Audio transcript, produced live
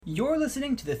You're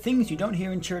listening to the Things You Don't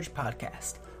Hear in Church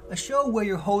podcast, a show where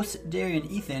your hosts, Darian and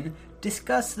Ethan,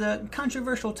 discuss the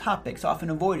controversial topics often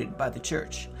avoided by the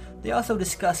church. They also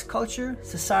discuss culture,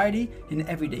 society, and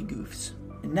everyday goofs.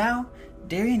 And now,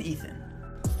 Darian and Ethan.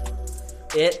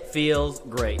 It feels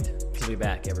great to be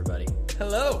back, everybody.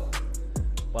 Hello.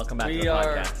 Welcome back to the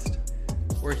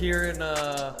podcast. We're here in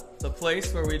the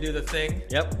place where we do the thing.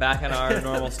 Yep, back in our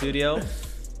normal studio.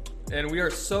 And we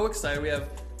are so excited. We have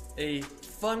a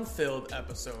fun-filled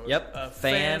episode. Yep, of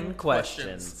fan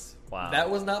questions. Wow. That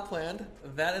was not planned.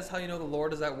 That is how you know the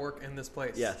Lord is at work in this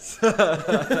place. Yes.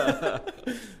 The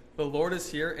Lord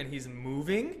is here and He's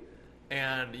moving.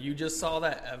 And you just saw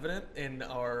that evident in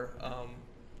our...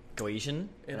 cohesion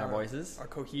in our voices. Our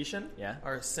cohesion. Yeah.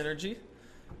 Our synergy.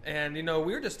 And, you know,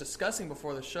 we were just discussing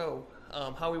before the show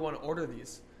how we want to order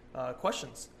these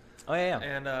questions. Oh, yeah.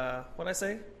 And what'd I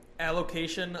say?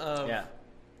 Allocation of... Yeah.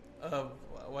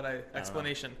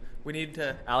 Explanation. We need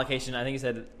to... Allocation, I think you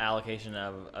said allocation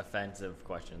of offensive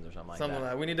questions or something like something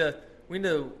that. like that. We need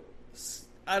to...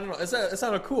 I don't know. It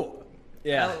sounded cool.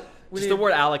 Yeah. Just the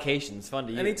word allocation is fun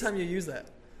to use. Anytime you use that.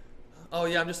 Oh,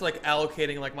 yeah, I'm just like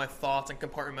allocating like my thoughts and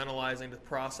compartmentalizing to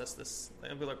process this.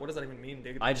 And be like, what does that even mean,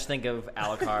 dude? I just think of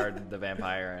Alucard the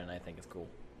vampire, and I think it's cool.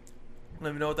 I don't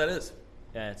even know what that is.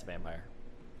 Yeah, it's a vampire.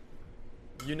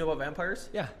 You know about vampires?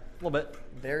 Yeah, a little bit.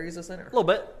 There he's a sinner. A little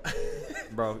bit.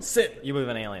 Bro, Sit. You believe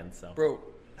in aliens, so. Bro,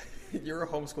 you're a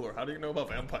homeschooler. How do you know about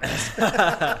vampires?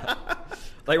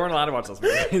 Like, we're not allowed to watch those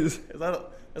movies.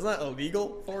 Is that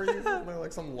illegal for you? Is there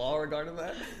like some law regarding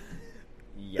that?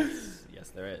 Yes. Yes,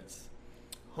 there is.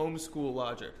 Homeschool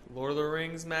logic. Lord of the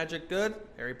Rings magic good.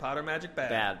 Harry Potter magic bad.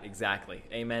 Bad, exactly.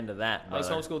 Amen to that, brother.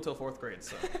 I was homeschooled till 4th grade,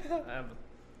 so I'm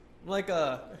like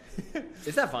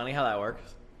Is that funny how that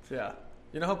works? yeah.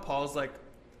 You know how Paul's like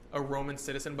a Roman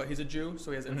citizen, but he's a Jew,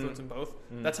 so he has influence in both.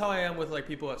 That's how I am with like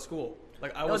people at school.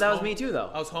 Like I was. that was me too, though.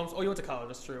 I was home. Oh, you went to college.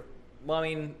 That's true. Well, I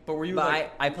mean, But were you But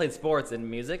like- I played sports and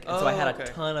music, and so I had a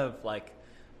okay. ton of like,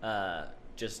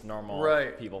 just normal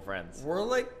Right. people friends. We're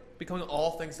like becoming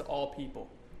all things to all people.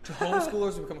 To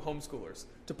homeschoolers, we become homeschoolers.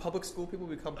 To public school people,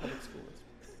 we become public schoolers.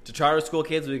 To charter school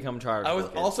kids, we become charter I school was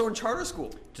kids. also in charter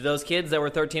school. To those kids that were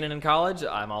 13 and in college,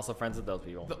 I'm also friends with those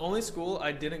people. The only school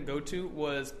I didn't go to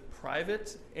was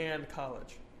private and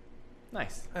college.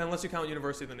 Nice. Unless you count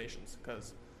University of the Nations,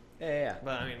 because... Yeah.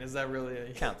 But, I mean, is that really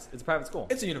a... Counts. It's a private school.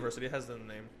 It's a university. It has the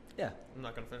name. Yeah. I'm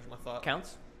not going to finish my thought.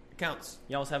 Counts. It counts.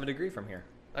 You almost have a degree from here.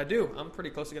 I do. I'm pretty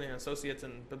close to getting an associate's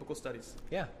in biblical studies,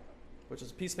 Yeah. which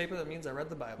is a piece of paper that means I read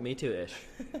the Bible. Me too-ish.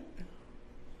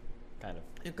 Kind of.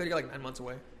 You're like 9 months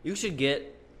away. You should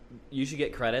get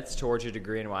credits towards your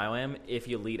degree in YWAM if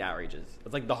you lead outreaches.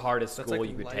 It's like the hardest That's school like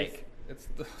you could life. take. It's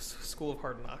the school of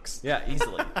hard knocks. Yeah,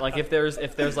 easily. Like if there's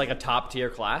like a top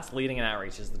tier class, leading an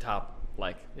outreach is the top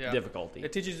Yeah. difficulty.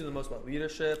 It teaches you the most about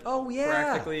leadership. Oh, yeah.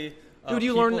 Practically. Dude,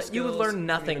 you people would skills, learn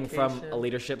nothing from communication. a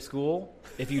leadership school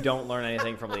if you don't learn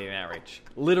anything from leading an outreach.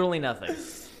 Literally nothing.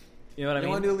 You know what I You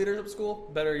mean? want to do a leadership school?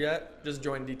 Better yet, just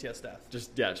join DTS staff.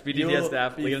 Just be DTS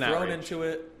staff, You'll lead be an thrown outreach. into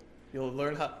it. You'll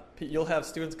learn how. You'll have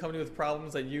students coming with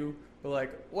problems that you were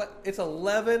like, "What? It's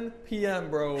 11 p.m.,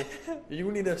 bro.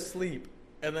 You need to sleep."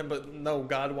 And then, but no,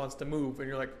 God wants to move, and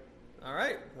you're like, "All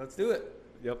right, let's do it."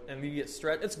 Yep. And you get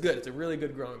stretched. It's good. It's a really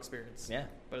good growing experience. Yeah.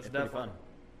 but it's pretty definitely fun.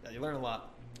 Yeah, you learn a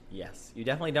lot. Yes. You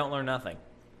definitely don't learn nothing.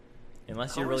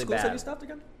 Unless How you're many really schools have bad. you stopped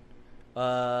again?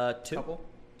 2. Couple.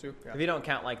 2. Yeah. If you don't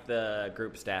count like the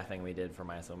group staffing we did for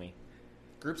my SOME.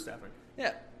 Group staffing.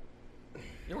 Yeah.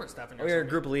 You weren't staffing. Or your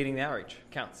group leading the outreach.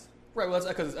 Counts. Right. Well, that's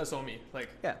because it's SOME. Like.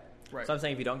 Yeah. Right. So I'm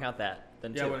saying if you don't count that,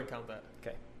 then 2. Yeah, I wouldn't count that.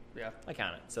 Okay. Yeah. I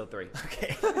count it. So 3.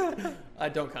 Okay. I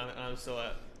don't count it. And I'm still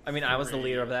at. I mean, I was the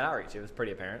leader of that outreach. It was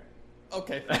pretty apparent.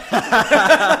 Okay.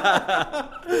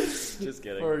 Just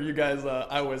kidding. For you guys,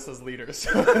 I was his leader,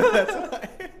 so that's why.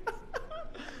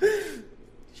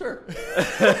 Sure.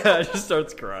 Just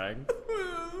starts crying.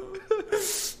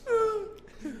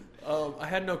 I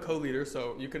had no co-leader,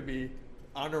 so you could be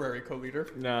honorary co-leader.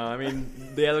 No, I mean,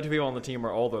 the other 2 people on the team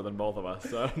are older than both of us,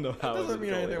 so I don't know how That it doesn't would mean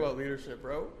go anything in. about leadership,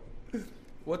 bro.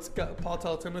 What's Paul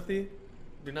tell Timothy?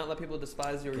 Do not let people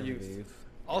despise your youth.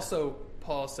 Also,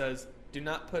 Paul says, do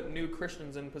not put new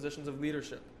Christians in positions of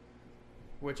leadership,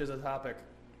 which is a topic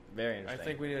Very I interesting.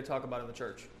 think we need to talk about in the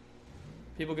church.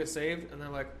 People get saved, and they're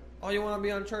like, oh, you want to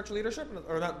be on church leadership?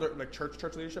 Or not like church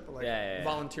leadership, but like Yeah.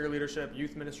 volunteer leadership,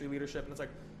 youth ministry leadership. And it's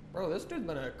like, bro, this dude's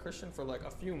been a Christian for like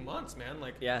a few months, man.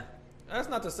 Like, Yeah. that's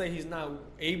not to say he's not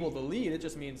able to lead. It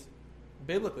just means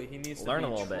biblically he needs Learn to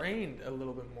a be little bit. trained a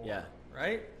little bit more. Yeah.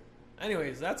 Right?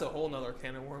 Anyways, that's a whole nother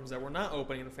can of worms that we're not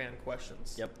opening in fan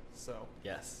questions. Yep. So,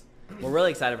 Yes. We're really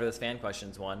excited for this fan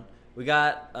questions one We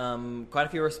got quite a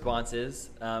few responses,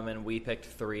 and we picked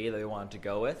 3 that we wanted to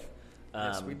go with.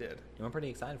 Yes, we did. And we're pretty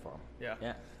excited for them. Yeah.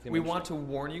 Yeah. We want to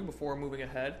warn you before moving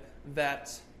ahead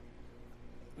that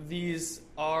these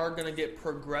are going to get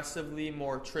progressively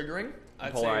more triggering.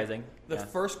 I'd polarizing. Say the Yeah.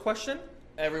 first question,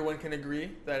 everyone can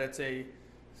agree that it's a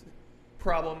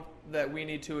problem that we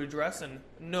need to address, and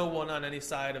no one on any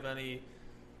side of any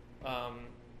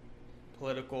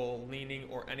political leaning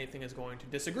or anything is going to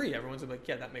disagree. Everyone's gonna be like,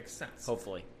 yeah, that makes sense.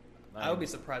 Hopefully. I would be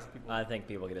surprised if people. I think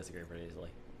people can disagree pretty easily.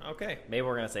 Okay. Maybe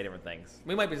we're going to say different things.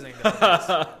 We might be saying different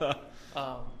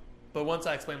things. But once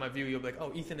I explain my view, you'll be like,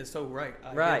 "Oh, Ethan is so right."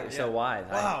 Right, yeah. so wise.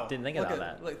 Wow. I didn't think Look about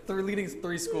at, that. Like leading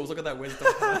 3 schools. Look at that wisdom.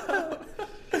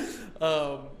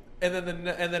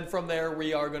 And then from there,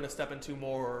 we are going to step into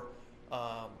more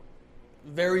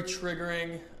very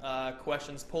triggering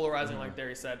questions, polarizing, like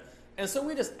Derry said. And so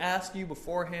we just ask you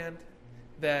beforehand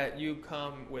that you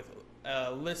come with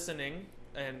listening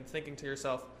and thinking to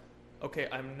yourself, okay,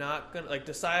 I'm not going to,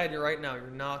 decide right now, you're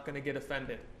not going to get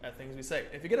offended at things we say.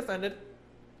 If you get offended,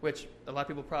 which a lot of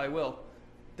people probably will,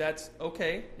 that's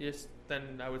okay.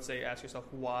 Then I would say ask yourself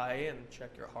why and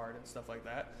check your heart and stuff like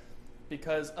that.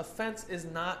 Because offense is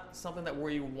not something that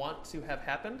we want to have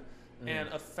happened. And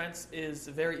offense is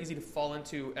very easy to fall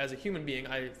into as a human being.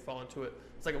 I fall into it.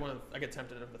 It's like I get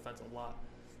tempted of the offense a lot.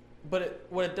 But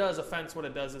what it does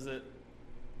is it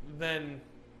then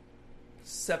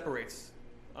separates,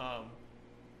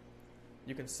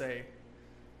 you can say,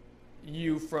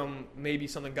 you from maybe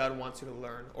something God wants you to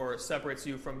learn, or it separates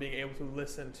you from being able to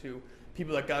listen to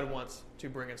people that God wants to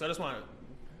bring in. So I just want to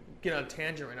get on a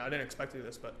tangent right now. I didn't expect to do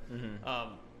this, but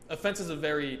offense is a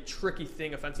very tricky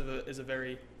thing. Offense is a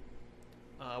very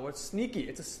sneaky.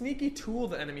 It's a sneaky tool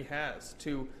the enemy has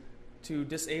to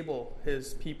disable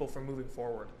his people from moving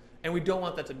forward. And we don't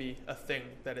want that to be a thing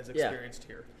that is experienced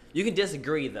here. You can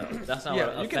disagree, though. That's not what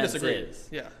offense you can disagree. is.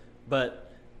 Yeah.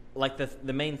 But like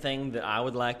the main thing that I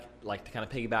would like to kind of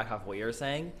piggyback off what you're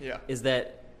saying is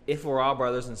that if we're all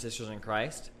brothers and sisters in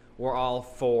Christ, we're all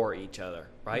for each other,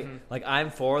 right? Like I'm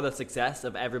for the success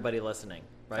of everybody listening,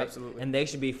 right? Absolutely. And they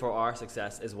should be for our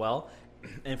success as well,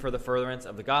 and for the furtherance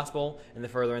of the gospel and the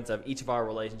furtherance of each of our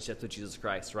relationships with Jesus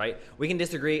Christ, right? We can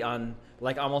disagree on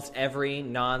like almost every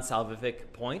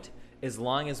non-salvific point as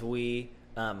long as we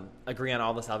agree on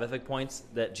all the salvific points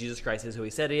that Jesus Christ is who he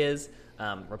said he is,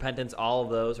 repentance, all of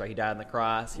those, right? He died on the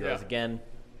cross, he rose again,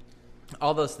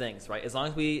 all those things, right? As long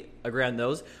as we agree on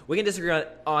those, we can disagree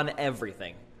on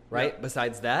everything, right?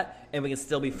 Besides that, and we can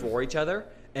still be for each other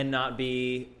and not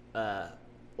be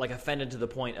offended to the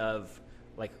point of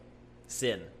like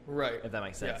sin, right? If that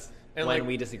makes sense. And when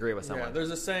we disagree with someone,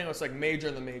 there's a saying it's like major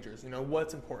in the majors. You know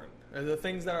what's important, and the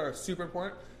things that are super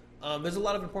important. There's a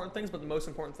lot of important things, but the most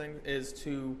important thing is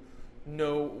to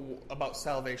know about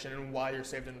salvation and why you're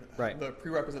saved and the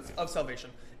prerequisites of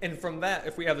salvation. And from that,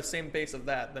 if we have the same base of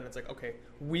that, then it's like, okay,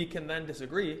 we can then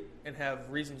disagree and have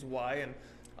reasons why and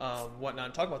whatnot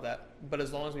and talk about that. But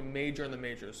as long as we major in the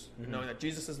majors, knowing that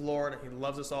Jesus is Lord and he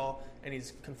loves us all and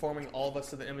he's conforming all of us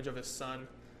to the image of his son,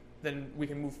 then we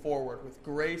can move forward with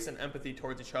grace and empathy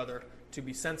towards each other to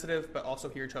be sensitive, but also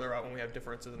hear each other out when we have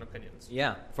differences in opinions.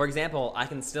 Yeah. For example, I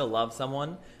can still love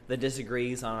someone that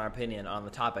disagrees on our opinion on the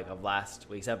topic of last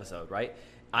week's episode, right?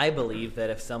 I believe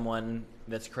that if someone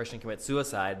that's Christian commits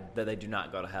suicide, that they do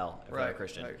not go to hell if they're a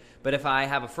Christian. Right. But if I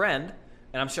have a friend,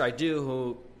 and I'm sure I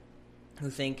do, who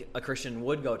think a Christian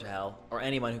would go to hell, or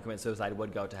anyone who commits suicide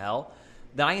would go to hell,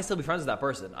 then I can still be friends with that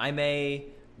person. I may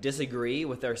disagree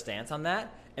with their stance on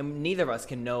that, and neither of us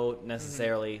can know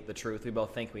necessarily the truth. We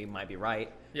both think we might be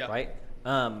right, right?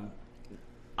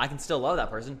 I can still love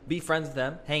that person, be friends with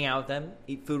them, hang out with them,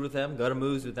 eat food with them, go to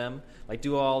movies with them, like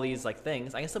do all these like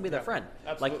things. I can still be their friend.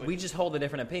 Absolutely. Like we just hold a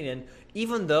different opinion,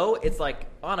 even though it's like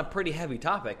on a pretty heavy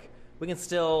topic. We can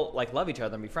still like love each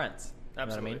other and be friends.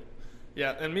 Absolutely. You know what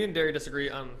I mean? Yeah, and me and Derry disagree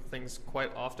on things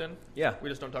quite often. Yeah. We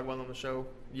just don't talk about them on the show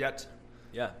yet.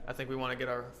 Yeah. I think we want to get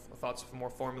our thoughts more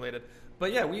formulated.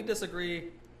 But yeah, we disagree,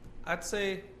 I'd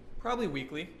say, probably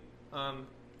weekly on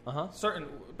certain...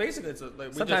 Basically, it's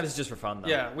sometimes it's just for fun, though.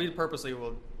 Yeah, we purposely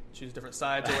will choose different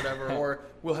sides or whatever, or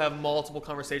we'll have multiple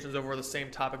conversations over the same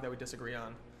topic that we disagree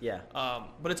on. Yeah.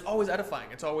 But it's always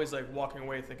edifying. It's always like walking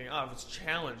away thinking, I was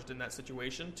challenged in that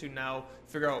situation to now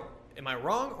figure out, am I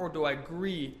wrong or do I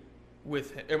agree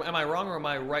with him? Am I wrong or am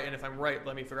I right? And if I'm right,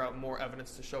 let me figure out more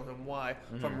evidence to show him why.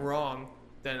 If I'm wrong,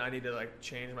 then I need to like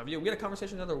change my view. We had a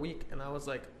conversation the other week, and I was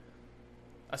like,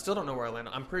 I still don't know where I land.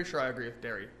 I'm pretty sure I agree with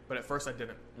Derry, but at first I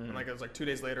didn't. And like it was like 2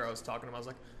 days later, I was talking to him. I was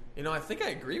like, I think I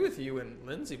agree with you and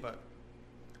Lindsay, but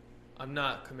I'm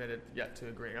not committed yet to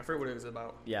agreeing. I forget what it was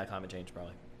about. Yeah, climate change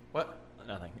probably. What?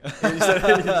 Nothing. You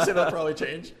said it'll probably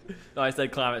change. No, I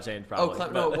said climate change. Probably.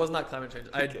 No, it was not climate change.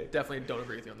 I Okay. definitely don't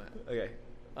agree with you on that. Okay.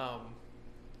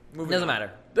 Moving Doesn't on.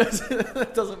 matter.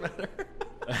 It doesn't matter.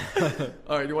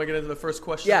 All right, you want to get into the first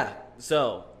question? Yeah.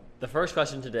 So the first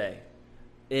question today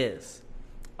is: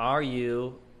 are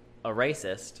you a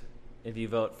racist if you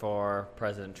vote for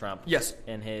President Trump? Yes.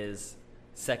 In his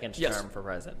second Yes. term for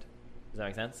president. Does that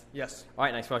make sense? Yes. All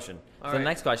right. Next question. All so the right.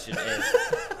 next question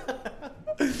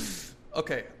is: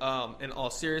 Okay. In all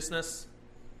seriousness,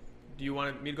 do you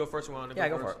want me to go first or want to Yeah,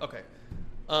 go go first? for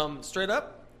Okay. Straight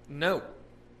up, no.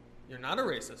 You're not a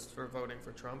racist for voting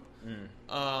for Trump.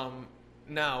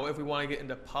 Now, if we want to get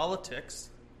into politics,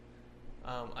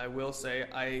 I will say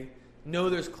I know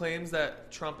there's claims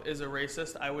that Trump is a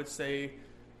racist. I would say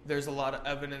there's a lot of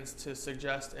evidence to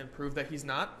suggest and prove that he's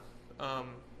not.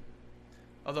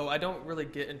 Although I don't really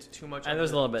get into too much. and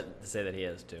there's a little bit to say that he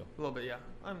is too. A little bit, yeah.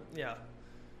 Yeah.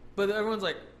 But everyone's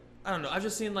like, I don't know. I've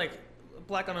just seen like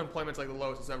black unemployment's like the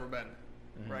lowest it's ever been,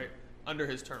 right? Under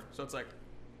his term. So it's like,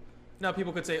 now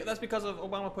people could say that's because of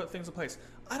Obama put things in place.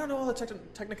 I don't know all the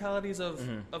technicalities of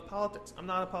politics. I'm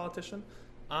not a politician.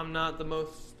 I'm not the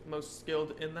most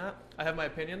skilled in that. I have my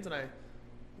opinions and I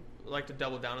like to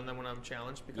double down on them when I'm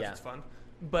challenged because it's fun.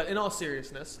 But in all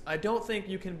seriousness, I don't think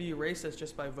you can be racist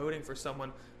just by voting for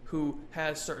someone who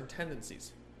has certain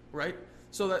tendencies, right?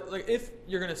 So that like if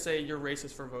you're going to say you're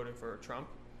racist for voting for Trump,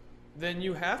 then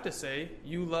you have to say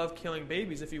you love killing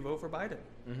babies if you vote for Biden.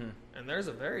 And there's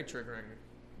a very triggering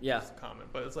comment.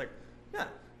 But it's like, yeah,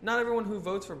 not everyone who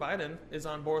votes for Biden is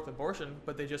on board with abortion,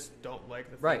 but they just don't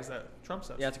like the things that Trump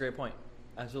says. Yeah, that's a great point.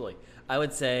 Absolutely. I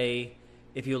would say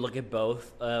if you look at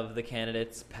both of the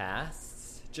candidates' pasts,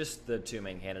 just the two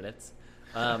main candidates,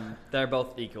 they're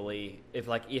both equally, if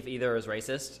either is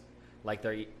racist, like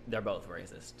they're both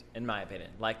racist, in my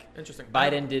opinion. Like, Interesting.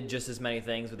 Biden did just as many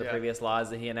things with the previous laws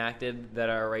that he enacted that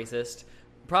are racist,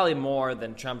 probably more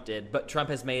than Trump did, but Trump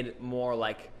has made more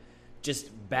like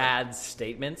just bad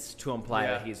statements to imply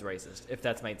that he's racist, if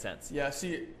that's made sense. Yeah,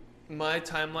 see, my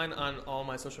timeline on all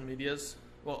my social medias,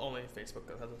 well, only Facebook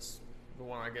has the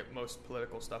one I get most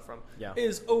political stuff from,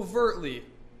 is overtly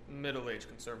middle-aged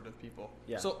conservative people.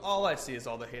 Yeah. So all I see is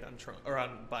all the hate on Trump or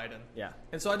on Biden. Yeah.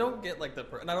 And so I don't get like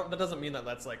that doesn't mean that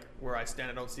that's like where I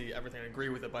stand. I don't see everything and agree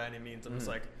with it by any means. I'm just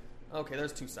like, okay,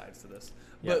 there's two sides to this.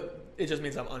 Yeah. But it just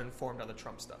means I'm uninformed on the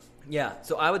Trump stuff. Yeah.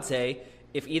 So I would say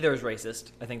if either is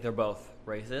racist, I think they're both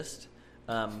racist.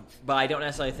 But I don't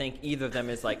necessarily think either of them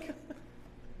is like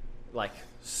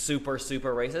super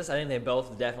racist. I think they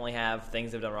both definitely have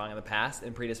things they've done wrong in the past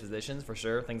and predispositions for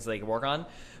sure, things they can work on.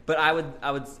 But I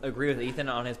would agree with Ethan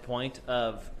on his point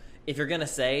of if you're going to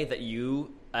say that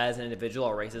you as an individual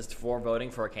are racist for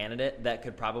voting for a candidate that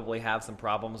could probably have some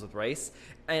problems with race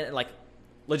and like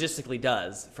logistically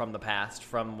does from the past,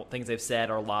 from things they've said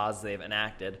or laws they've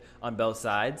enacted on both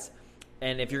sides.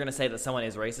 And if you're going to say that someone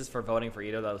is racist for voting for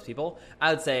either of those people,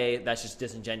 I would say that's just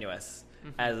disingenuous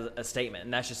as a statement.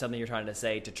 And that's just something you're trying to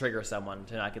say to trigger someone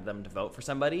to not get them to vote for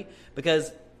somebody.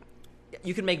 Because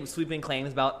you can make sweeping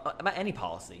claims about any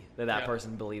policy that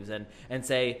person believes in and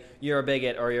say you're a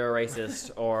bigot or you're a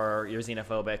racist or you're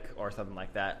xenophobic or something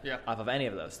like that off of any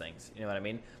of those things. You know what I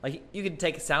mean? Like you could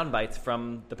take sound bites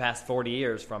from the past 40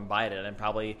 years from Biden and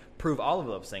probably prove all of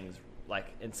those things like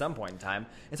in some point in time.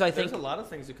 And so I think there's a lot of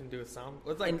things you can do with sound.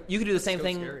 It's like, and you could do the same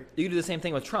thing. Scary. You could do the same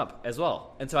thing with Trump as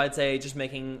well. And so I'd say just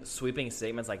making sweeping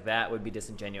statements like that would be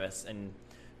disingenuous and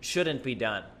shouldn't be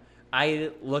done.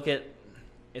 I look at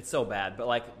it's so bad, but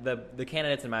like the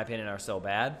candidates in my opinion are so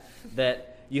bad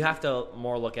that you have to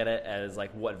more look at it as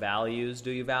like what values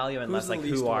do you value and less like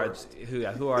who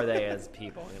are they as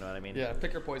people. You know what I mean? Yeah,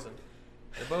 pick your poison.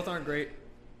 They both aren't great.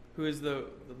 Who is the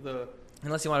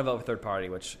unless you want to vote for third party,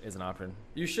 which is an option.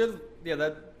 You should,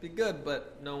 that'd be good,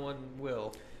 but no one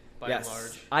will, by and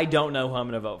large. I don't know who I'm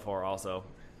going to vote for also.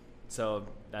 So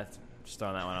that's just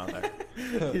throwing that one out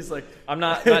there. He's like... I'm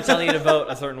not telling you to vote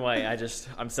a certain way.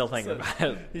 I'm still thinking about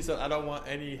it. He said, I don't want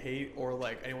any hate or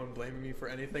like anyone blaming me for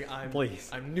anything. Please.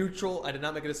 I'm neutral. I did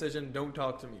not make a decision. Don't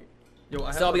talk to me.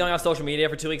 I'll be going off social media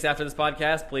for 2 weeks after this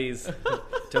podcast, please,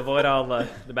 to avoid all the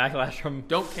backlash from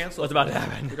don't cancel what's about to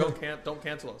happen. Don't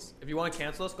cancel us. If you want to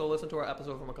cancel us, go listen to our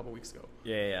episode from a couple weeks ago.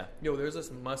 Yeah. Yo, there's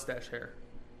this mustache hair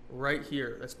right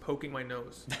here that's poking my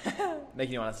nose.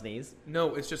 Making you want to sneeze?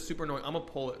 No, it's just super annoying. I'm going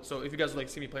to pull it. So if you guys like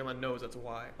see me play my nose, that's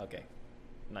why. Okay.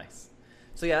 Nice.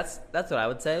 So yeah, that's what I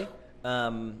would say.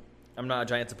 I'm not a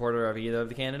giant supporter of either of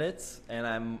the candidates, and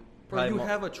I'm... Bro, you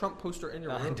have a Trump poster in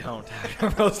your room. I don't have a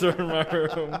Trump poster in my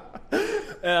room.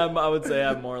 I would say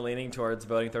I'm more leaning towards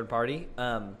voting third party.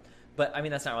 But I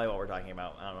mean, that's not really what we're talking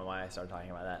about. I don't know why I started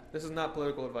talking about that. This is not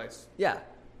political advice. Yeah.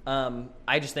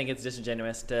 I just think it's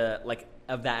disingenuous to, like,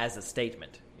 of that as a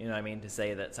statement. You know what I mean? To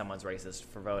say that someone's racist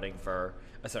for voting for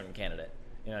a certain candidate.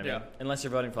 You know what I mean? Unless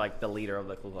you're voting for, like, the leader of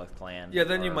the Ku Klux Klan. Yeah,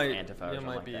 then or you might. Antifa or something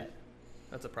like that.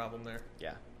 That's a problem there.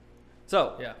 Yeah.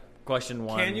 So, Yeah. question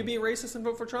one. Can you be racist and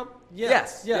vote for Trump?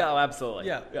 Yes. Yeah. Yeah, oh, absolutely.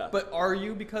 Yeah. But are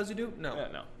you because you do? No. Yeah,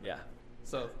 no. Yeah.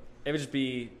 So It would just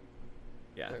be...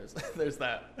 Yeah. there's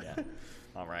that. Yeah.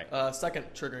 All right. Second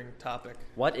triggering topic.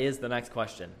 What is the next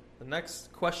question? The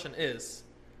next question is,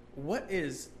 what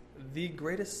is the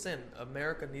greatest sin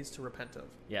America needs to repent of?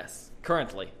 Yes.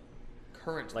 Currently.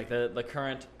 Currently. Like the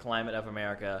current climate of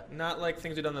America. Not like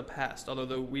things we've done in the past,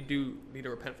 although we do need to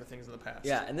repent for things in the past.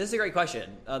 Yeah, and this is a great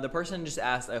question. The person just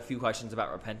asked a few questions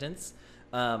about repentance.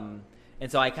 And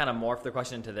so I kind of morphed the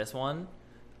question into this one.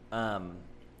 And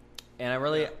I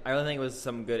really think it was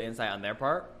some good insight on their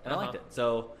part, and I liked it.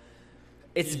 So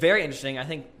it's very interesting. I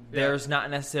think there's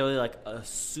not necessarily like a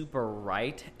super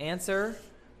right answer.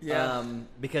 Yeah.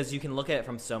 Because you can look at it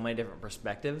from so many different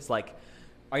perspectives. Like,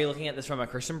 are you looking at this from a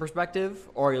Christian perspective,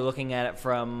 or are you looking at it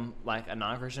from like a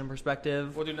non-Christian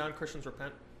perspective? Well, do non-Christians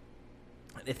repent?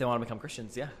 If they want to become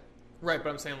Christians, yeah. Right, but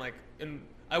I'm saying like,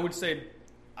 I would say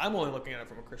I'm only looking at it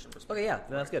from a Christian perspective. Okay, yeah,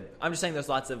 then that's good. I'm just saying there's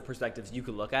lots of perspectives you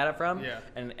could look at it from. Yeah.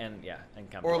 And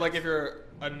come. Or to like this. if you're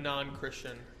a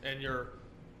non-Christian and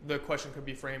the question could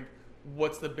be framed,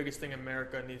 what's the biggest thing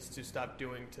America needs to stop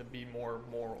doing to be more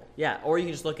moral? Yeah, or you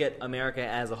can just look at America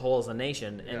as a whole, as a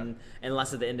nation, and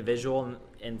less of the individual,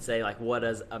 and say, like, what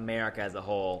does America as a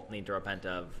whole need to repent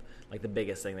of? Like, the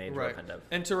biggest thing they need to repent of.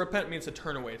 And to repent means to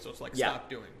turn away, so it's like stop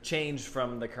doing. Change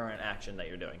from the current action that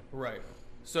you're doing. Right.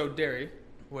 So, Derry,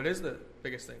 what is the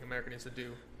biggest thing America needs to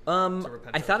do to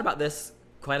repent I of? thought about this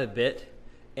quite a bit,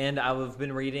 and I've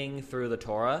been reading through the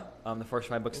Torah, the first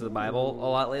 5 books of the Bible, a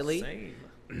lot lately. Same.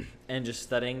 And just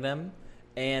studying them.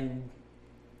 And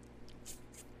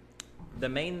the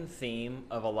main theme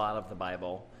of a lot of the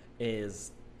Bible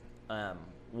is,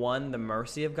 one, the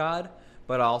mercy of God,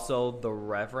 but also the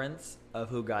reverence of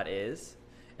who God is.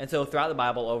 And so throughout the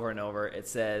Bible, over and over, it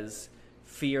says,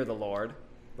 fear the Lord,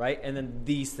 right? And then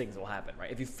these things will happen,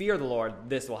 right? If you fear the Lord,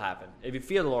 this will happen. If you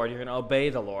fear the Lord, you're going to obey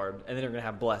the Lord, and then you're going to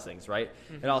have blessings, right?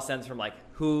 Mm-hmm. It all stems from, like,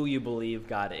 who you believe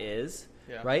God is,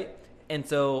 right? And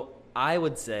so I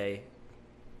would say,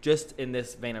 just in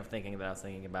this vein of thinking that I was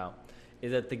thinking about,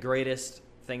 is that the greatest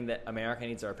thing that America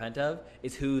needs to repent of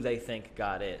is who they think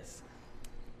God is,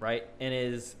 right? And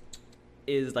is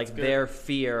like their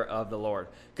fear of the Lord.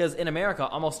 Because in America,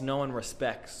 almost no one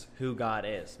respects who God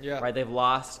is, right? They've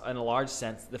lost, in a large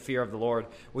sense, the fear of the Lord,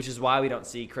 which is why we don't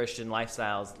see Christian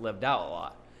lifestyles lived out a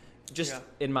lot, just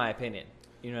in my opinion.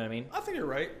 You know what I mean? I think you're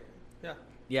right. Yeah.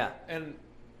 Yeah. And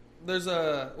there's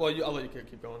a... Well, I'll let you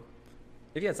keep going.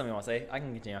 If you had something you want to say, I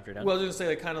can continue after you're done. Well, I was going to say,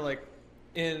 like, kind of like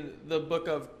in the book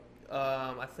of,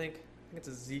 I think it's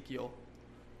Ezekiel,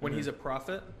 when he's a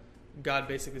prophet, God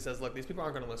basically says, look, these people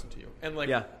aren't going to listen to you. And, like,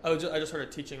 I just heard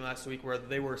a teaching last week where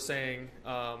they were saying,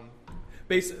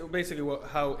 basically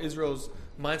how Israel's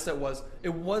mindset was,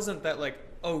 it wasn't that, like,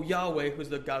 oh, Yahweh, who's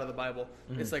the God of the Bible,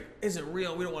 it's like, isn't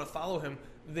real, we don't want to follow him.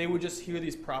 They would just hear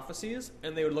these prophecies,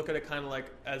 and they would look at it kind of like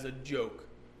as a joke.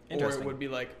 Or it would be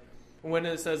like, when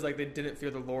it says like they didn't fear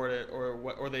the Lord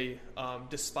or they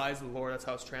despised the Lord, that's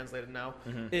how it's translated now.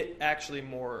 It actually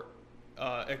more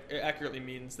it accurately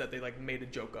means that they like made a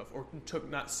joke of or took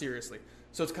not seriously.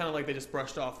 So it's kind of like they just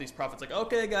brushed off these prophets, like,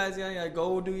 okay, guys,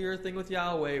 go do your thing with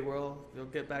Yahweh. We'll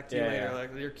get back to you later. Like,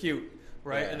 you're cute,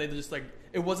 right? And they just like,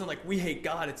 it wasn't like we hate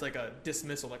God. It's like a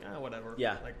dismissal, like whatever.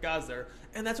 Yeah, like God's there,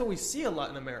 and that's what we see a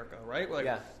lot in America, right? Like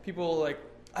people like.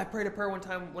 I prayed a prayer one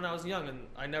time when I was young, and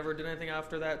I never did anything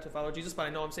after that to follow Jesus, but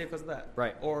I know I'm safe because of that.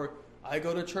 Right. Or I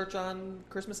go to church on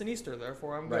Christmas and Easter,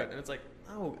 therefore I'm good. And it's like,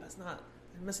 no, that's not.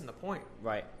 You're missing the point.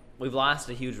 Right. We've lost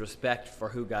a huge respect for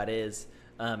who God is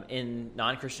in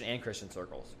non-Christian and Christian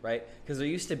circles, right? Because there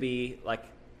used to be, like,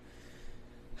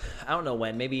 I don't know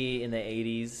when, maybe in the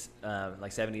 80s,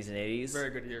 like 70s and 80s. Very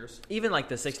good years. Even like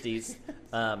the 60s.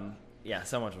 Yeah,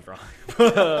 so much was wrong.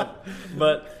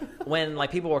 But when like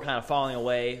people were kind of falling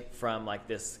away from like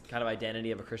this kind of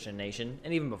identity of a Christian nation,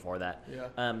 and even before that,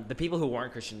 the people who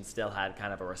weren't Christians still had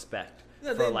kind of a respect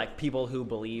for like people who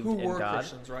believed in God. Who were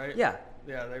Christians, right? Yeah.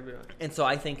 Yeah, they'd be. And so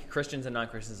I think Christians and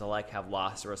non-Christians alike have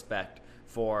lost respect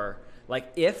for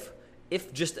like if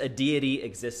just a deity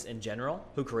exists in general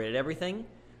who created everything,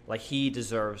 like he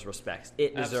deserves respect.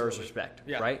 It deserves respect,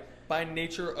 right? By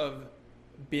nature of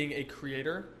being a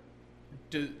creator.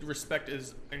 Respect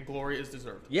is and glory is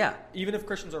deserved. Yeah. Even if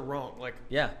Christians are wrong, like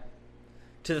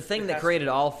to the thing that created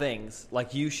all things,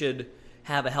 like you should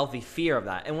have a healthy fear of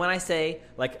that. And when I say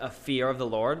like a fear of the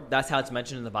Lord, that's how it's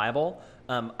mentioned in the Bible.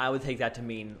 I would take that to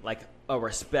mean like a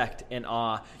respect and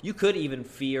awe. You could even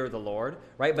fear the Lord,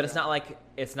 right? But it's not like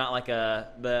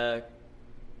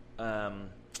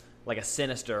like a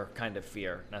sinister kind of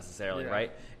fear necessarily,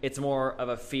 right? It's more of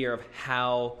a fear of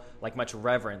how like much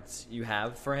reverence you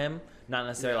have for him, not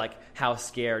necessarily like how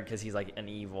scared because he's like an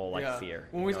evil fear.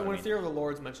 When fear of the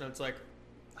Lord's mentioned, it's like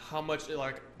how much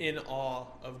like in awe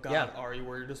of God are you,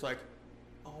 where you're just like,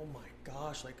 oh my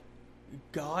gosh, like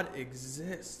God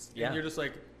exists, and you're just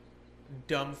like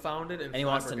dumbfounded and he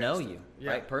wants to know you,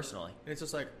 right, personally. And it's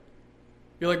just like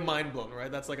you're like mind blown,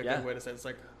 right? That's like a good way to say it. It's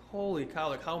like, holy cow,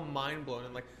 like how mind blown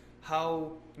and like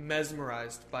how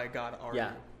mesmerized by God are you?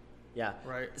 Yeah.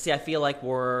 Right. See, I feel like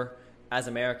we're, as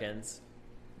Americans,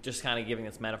 just kind of giving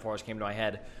this metaphor which came to my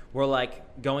head, we're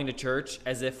like going to church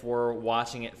as if we're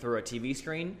watching it through a TV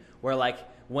screen, where like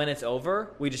when it's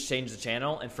over, we just change the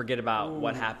channel and forget about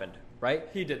what happened, right?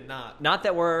 He did not. Not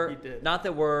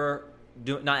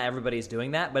everybody's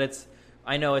doing that, but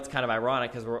I know it's kind of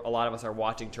ironic because a lot of us are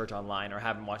watching church online or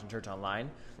have been watching church online.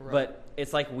 Right. But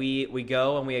it's like we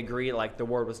go and we agree like the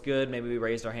word was good. Maybe we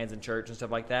raised our hands in church and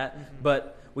stuff like that. Mm-hmm.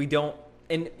 But we don't.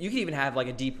 And you can even have like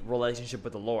a deep relationship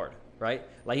with the Lord, right?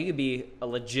 Like you could be a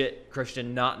legit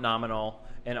Christian, not nominal,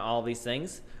 and all these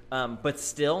things, but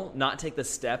still not take the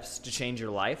steps to change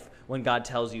your life when God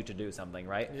tells you to do something,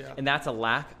 right? Yeah. And that's a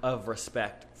lack of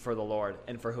respect for the Lord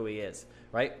and for who He is,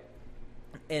 right?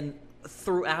 And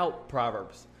throughout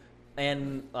Proverbs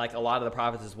and like a lot of the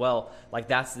prophets as well, like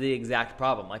that's the exact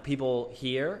problem. Like people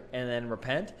hear and then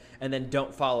repent and then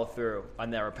don't follow through on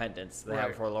their repentance they have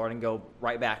before the Lord and go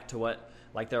right back to what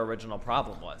like their original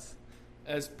problem was.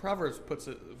 As Proverbs puts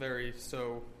it very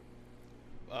so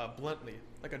bluntly,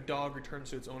 like a dog returns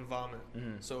to its own vomit,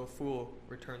 so a fool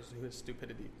returns to his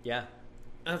stupidity. Yeah.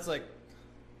 And it's like,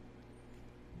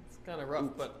 it's kind of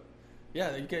rough, but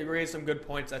yeah, you raised some good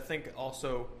points. I think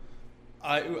also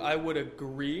I would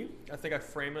agree. I think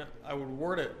I would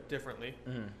word it differently.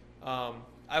 Mm-hmm.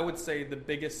 I would say the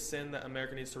biggest sin that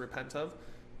America needs to repent of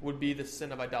would be the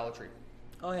sin of idolatry.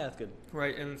 Oh, yeah, that's good.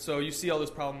 Right, and so you see all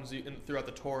those problems throughout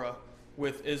the Torah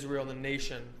with Israel and the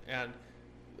nation, and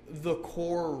the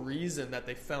core reason that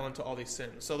they fell into all these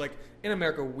sins. So, like, in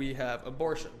America, we have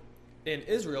abortion. In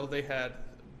Israel, they had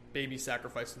baby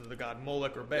sacrifices to the god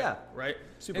Molech or Baal, right?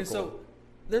 Super cool. So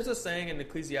there's a saying in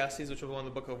Ecclesiastes, which is one of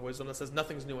the Book of Wisdom, that says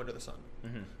nothing's new under the sun,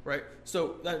 right?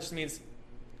 So that just means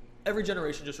every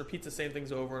generation just repeats the same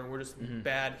things over, and we're just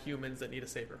bad humans that need a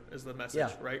savior, is the message,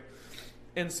 right?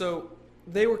 And so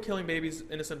they were killing babies,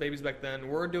 innocent babies back then.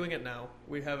 We're doing it now.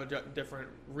 We have a different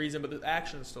reason, but the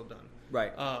action is still done.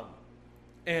 Right.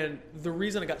 And the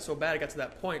reason it got so bad, it got to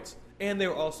that point, and they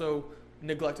were also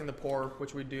neglecting the poor,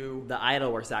 which we do. The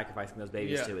idol we're sacrificing those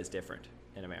babies to is different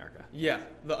in America. Yeah,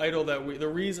 the idol the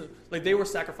reason, like they were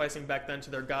sacrificing back then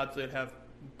to their gods, so they'd have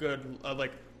good,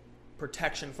 like,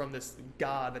 protection from this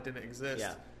god that didn't exist.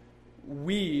 Yeah.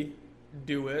 We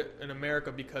do it in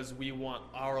America because we want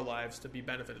our lives to be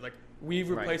benefited. Like, we've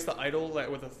replaced the idol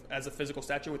as a physical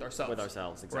statue with ourselves. With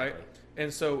ourselves, exactly. Right?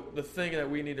 And so the thing that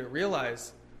we need to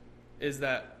realize is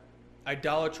that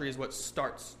idolatry is what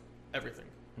starts everything.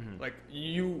 Mm-hmm. Like,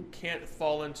 you can't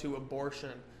fall into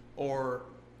abortion or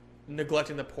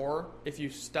neglecting the poor if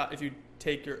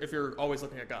you're always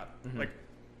looking at God. Mm-hmm. Like,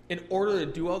 in order to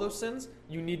do all those sins,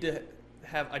 you need to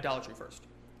have idolatry first.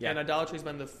 Yeah. And idolatry has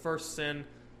been the first sin.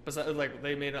 Besides, like,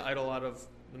 they made an idol out of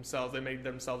themselves. They made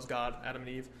themselves God, Adam and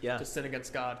Eve, to sin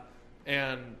against God.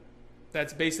 And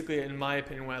that's basically, in my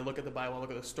opinion, when I look at the Bible, I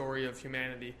look at the story of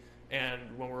humanity, and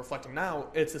when we're reflecting now,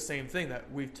 it's the same thing,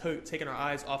 that we've taken our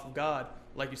eyes off of God,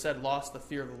 like you said, lost the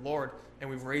fear of the Lord, and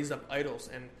we've raised up idols.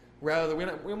 And rather,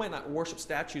 we might not worship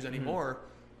statues anymore,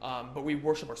 but we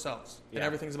worship ourselves. And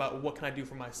everything's about, what can I do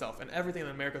for myself? And everything in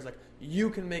America is like, you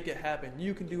can make it happen.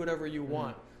 You can do whatever you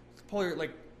want.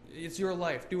 It's your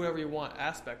life. Do whatever you want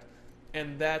aspect.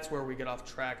 And that's where we get off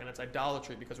track, and it's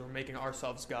idolatry, because we're making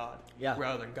ourselves God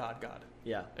rather than God.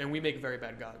 Yeah. And we make very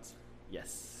bad gods.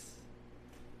 Yes.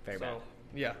 Very bad.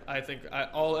 Yeah, I think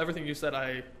everything you said,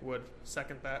 I would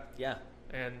second that. Yeah.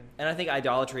 And I think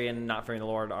idolatry and not fearing the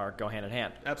Lord go hand in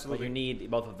hand. Absolutely. Like, you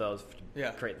need both of those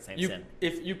to create the same sin.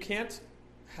 If you can't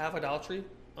have idolatry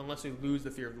unless you lose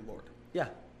the fear of the Lord. Yeah.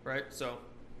 Right? So,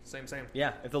 same.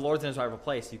 Yeah. If the Lord's in his rightful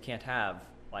place, you can't have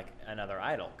like another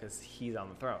idol, because he's on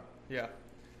the throne. Yeah.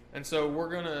 And so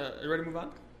are you ready to move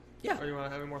on? Yeah. Or you want to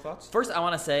have any more thoughts? First, I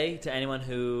want to say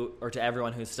to to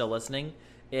everyone who's still listening,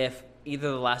 if either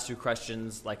of the last two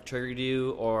questions like triggered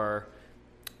you, or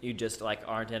you just like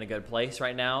aren't in a good place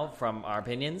right now from our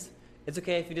opinions, it's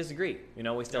okay if you disagree.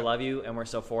 We still Yeah. love you and we're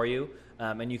still for you.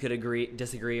 And you could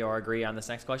disagree or agree on this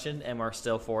next question, and we're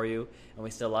still for you and we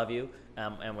still love you.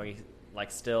 And we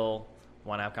still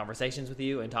want to have conversations with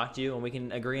you and talk to you, and we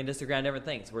can agree and disagree on different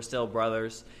things. We're still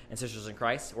brothers and sisters in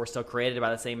Christ. We're still created by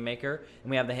the same Maker,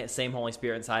 and we have the same Holy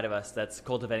Spirit inside of us that's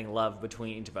cultivating love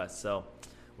between each of us. So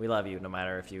we love you no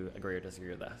matter if you agree or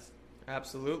disagree with us.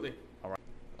 Absolutely.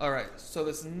 All right. So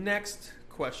this next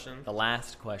question, The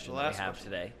last question that we have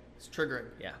today. It's triggering.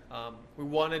 Yeah. We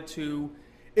wanted to.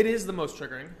 It is the most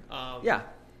triggering. Yeah.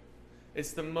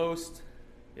 It's the most,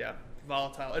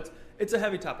 volatile. It's a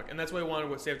heavy topic, and that's why we wanted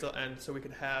to save it till the end, so we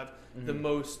could have the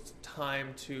most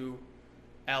time to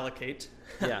allocate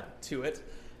to it,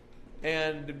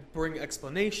 and bring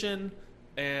explanation,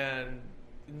 and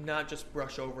not just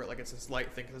brush over it like it's this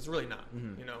light thing, because it's really not.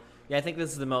 Yeah, I think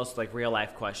this is the most real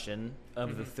life question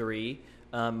of the three.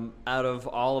 Out of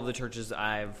all of the churches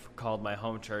I've called my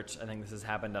home church, I think this has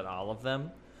happened at all of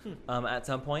them at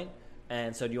some point.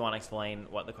 And so do you want to explain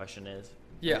what the question is?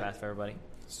 Yeah. Fast for everybody.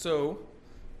 So,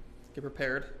 get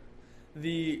prepared.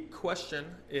 The question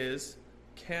is,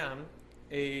 can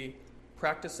a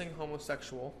practicing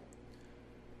homosexual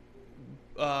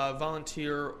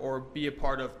volunteer or be a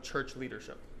part of church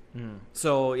leadership?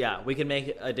 So, we can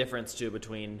make a difference, too,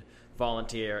 between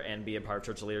volunteer and be a part of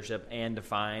church leadership, and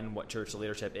define what church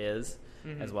leadership is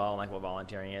as well, and what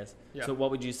volunteering is. Yeah. So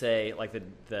what would you say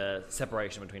the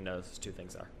separation between those two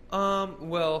things are?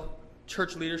 Well,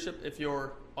 church leadership, if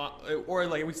you're, or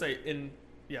we say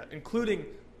including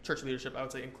church leadership, I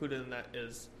would say included in that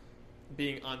is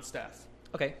being on staff.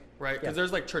 Okay. Right? Because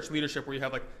there's church leadership where you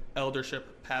have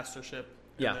eldership, pastorship,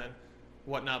 and then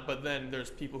whatnot. But then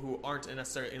there's people who aren't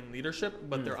necessarily in leadership,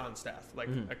 but they're on staff,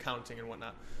 accounting and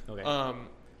whatnot. Okay.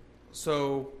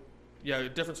 So, the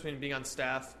difference between being on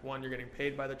staff, one, you're getting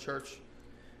paid by the church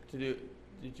to do.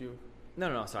 Did you?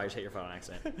 No. Sorry, I just hit your phone on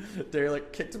accident. They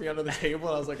kicked me under the table.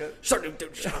 And I was like, Shut up.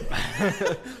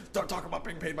 don't talk about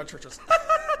being paid by churches.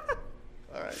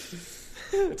 All right.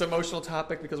 It's an emotional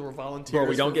topic because we're volunteers. Bro,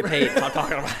 we don't get paid. Stop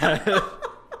talking about it.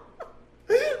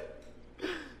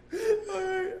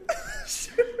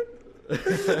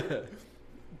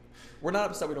 We're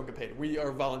not upset we don't get paid. We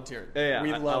are volunteering. Yeah,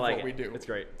 we I love like what it. we do. It's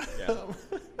great. Yeah.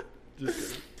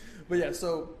 Just kidding. But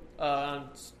so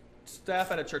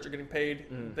staff at a church are getting paid.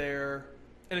 And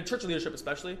in church leadership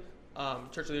especially,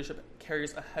 church leadership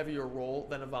carries a heavier role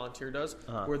than a volunteer does,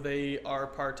 where they are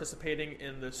participating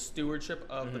in the stewardship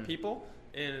of the people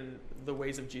in the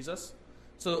ways of Jesus.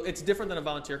 So it's different than a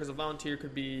volunteer, because a volunteer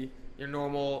could be your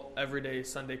normal, everyday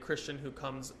Sunday Christian who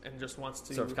comes and just wants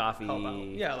to serves coffee. help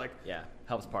out.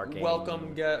 Helps parking.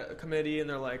 Welcome get a committee, and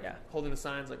they're holding the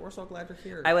signs we're so glad you're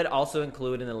here. I would also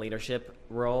include in the leadership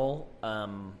role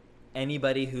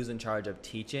anybody who's in charge of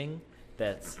teaching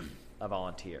that's a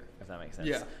volunteer, if that makes sense.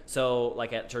 Yeah. So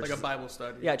at churches, like a Bible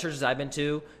study. Yeah, churches I've been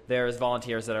to, there's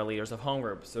volunteers that are leaders of home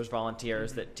groups. There's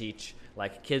volunteers that teach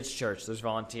kids church. There's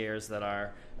volunteers that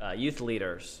are youth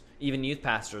leaders, even youth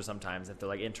pastors sometimes if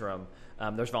they're interim.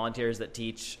 There's volunteers that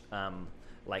teach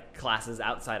classes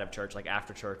outside of church,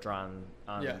 after church or on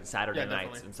Saturday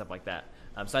nights and stuff like that.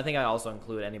 So I think I also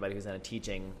include anybody who's in a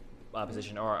teaching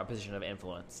position or a position of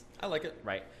influence. I like it.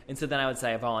 Right. And so then I would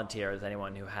say a volunteer is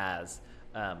anyone who has,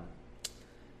 I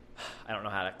don't know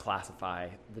how to classify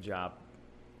the job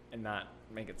and not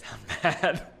make it sound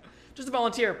bad. Just a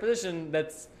volunteer position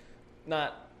that's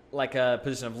not like a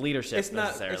position of leadership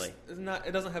necessarily. It's not.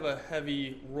 It doesn't have a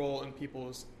heavy role in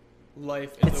people's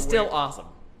life. It's still awesome.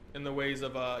 In the ways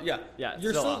of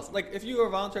You're still awesome. If you are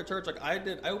a volunteer at church, I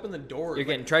opened the doors. You're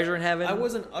getting treasure in heaven. I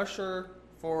was an usher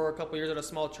for a couple years at a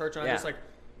small church, and I just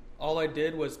all I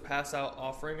did was pass out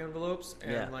offering envelopes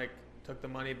and took the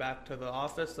money back to the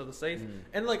office, to the safe,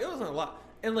 and it wasn't a lot,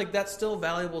 and that's still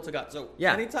valuable to God. So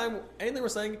anything we're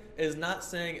saying is not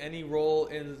saying any role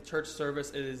in the church service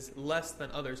is less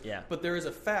than others. Yeah. But there is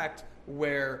a fact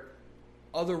where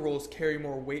other roles carry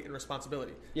more weight and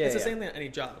responsibility. It's the same thing at any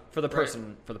job for the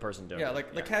person doing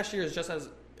it. The cashier is just as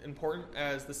important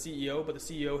as the CEO, but the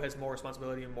CEO has more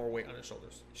responsibility and more weight on his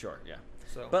shoulders. Sure, yeah.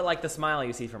 So, but the smile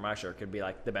you see from usher could be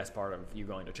the best part of you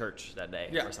going to church that day,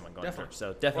 or someone going to church.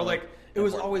 So definitely, or it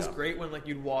was always great when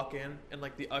you'd walk in and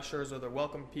the ushers or the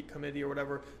welcome committee or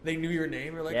whatever, they knew your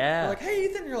name. You're they're like, hey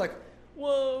Ethan, you're like,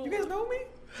 whoa, you guys know me?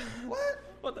 What?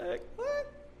 What the heck?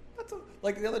 What? That's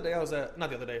the other day I was at, not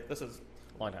the other day, this is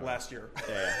long time last year.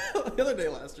 Yeah. The other day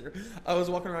last year, I was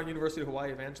walking around University of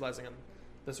Hawaii evangelizing, and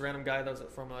this random guy that was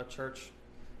from a church,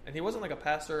 and he wasn't a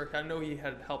pastor. I know he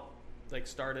had helped like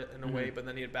start it in a way, but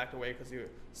then he had backed away because he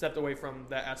stepped away from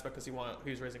that aspect because he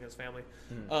was raising his family.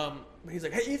 But he's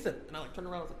like, "Hey, Ethan," and I like turned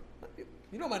around. I was like,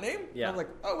 "You know my name?" Yeah. And I'm like,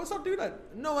 "Oh, what's up, dude?" I had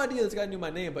no idea this guy knew my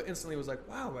name, but instantly was like,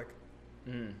 "Wow, like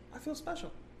I feel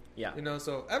special." Yeah. You know,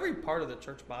 so every part of the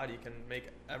church body can make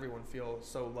everyone feel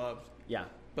so loved. Yeah.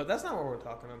 But that's not what we're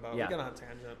talking about. Yeah. We got on a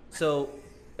tangent. So,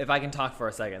 if I can talk for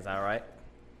a second, is that all right?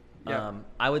 Yeah.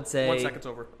 I would say 1 second's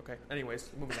over. Okay. Anyways,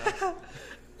 moving on.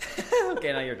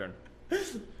 Okay, now your turn.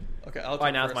 Okay, I'll All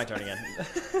right, now first. it's my turn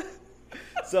again.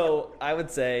 So I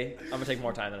would say I'm gonna take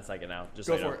more time than a second now. Just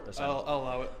Go so you for know, it. this time. I'll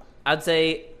allow it. I'd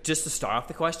say just to start off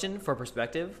the question for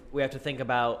perspective, we have to think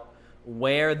about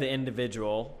where the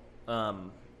individual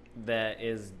that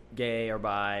is gay or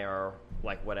bi or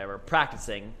like whatever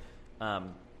practicing.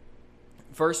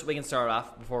 First, we can start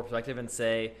off before perspective and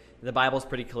say the Bible's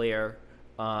pretty clear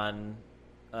on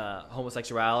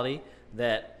homosexuality,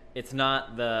 that it's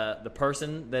not the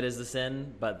person that is the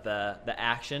sin, but the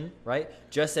action, right?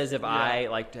 Just as if I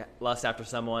like to lust after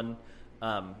someone,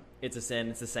 it's a sin.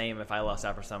 It's the same if I lust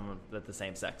after someone that's the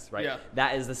same sex, right? Yeah.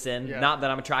 That is the sin. Yeah. Not that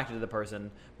I'm attracted to the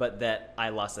person, but that I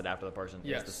lusted after the person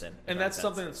Yes. is the sin. And if that that's makes sense.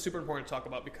 something that's super important to talk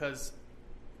about because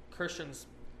Christians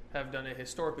have done a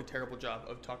historically terrible job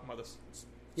of talking about this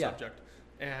subject.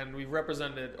 And we've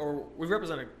represented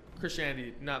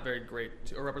Christianity not very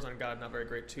great, or represented God not very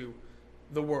great to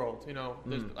the world. You know,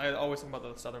 I always think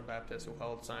about the Southern Baptists who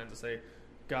held signs that say,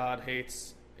 "God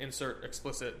hates," insert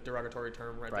explicit derogatory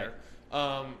term right there.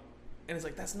 And it's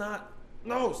like, that's not,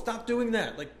 no, stop doing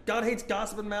that. Like, God hates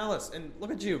gossip and malice, and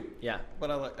look at you. Yeah.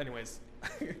 But I like, anyways.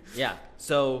 Yeah.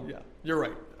 So Yeah, you're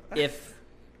right. if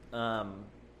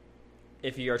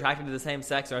you're attracted to the same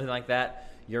sex or anything like that,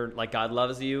 you're like, God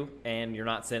loves you, and you're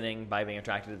not sinning by being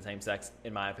attracted to the same sex,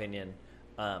 in my opinion.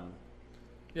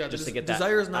 Yeah, just to get that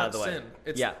desire is out not of the way.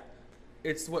 sin.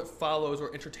 It's what follows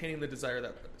or entertaining the desire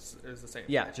that is the same.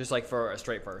 Yeah, just like for a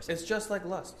straight person. It's just like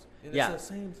lust. It's Yeah. the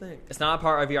same thing. It's not a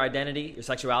part of your identity. Your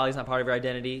sexuality is not part of your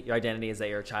identity. Your identity is that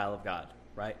you're a child of God,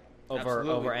 right? Absolutely.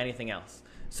 Over anything else.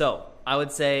 So I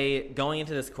would say, going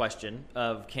into this question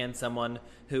of can someone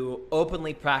who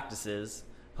openly practices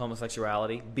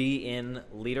homosexuality be in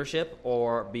leadership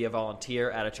or be a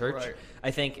volunteer at a church, Right. I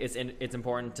think it's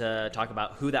important to talk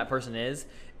about who that person is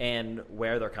and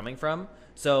where they're coming from.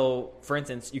 So, for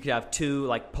instance, you could have two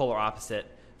like polar opposite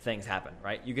things happen,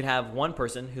 right? You could have one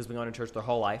person who's been going to church their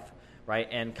whole life, right,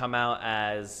 and come out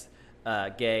as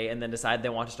gay and then decide they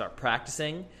want to start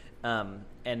practicing and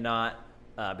not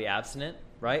be abstinent,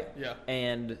 right? Yeah.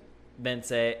 And then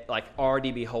say, like,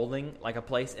 already be holding like a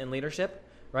place in leadership,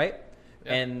 right?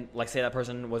 Yeah. And like say that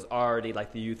person was already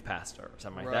like the youth pastor or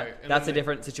something like Right. that. And That's a then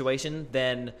different situation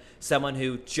than someone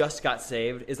who just got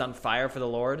saved, is on fire for the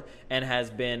Lord, and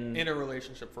has been In a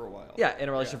relationship for a while. in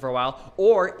a relationship for a while,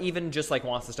 or even just like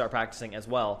wants to start practicing as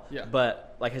well, Yeah.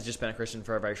 but like has just been a Christian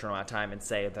for a very short amount of time and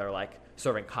say they're like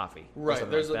serving coffee. or Right.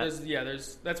 something There's like that.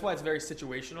 there's that's why it's very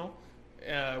situational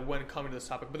when coming to this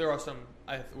topic. But there are some,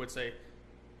 I would say,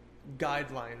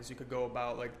 guidelines you could go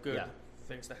about, like good Yeah.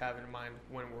 things to have in mind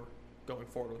when we're going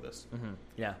forward with this. Mhm.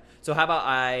 Yeah. So how about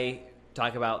I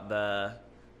talk about the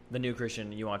new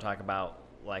Christian? You want to talk about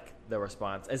like the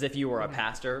response as if you were a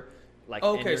pastor, like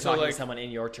and Okay, you're so, talking like, to someone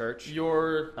in your church.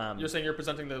 You're saying you're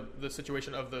presenting the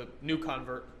situation of the new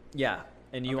convert. Yeah,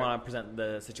 and you Okay. want to present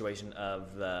the situation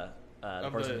of the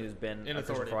Of person the- who's been in a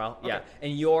Christian authority. for a while. Okay. Yeah,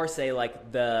 and you're say like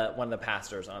one of the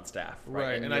pastors on staff,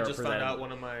 right? And I you're just found presenting- out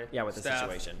one of my with the staff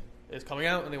situation. is coming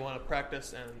out and they want to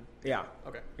practice and Yeah.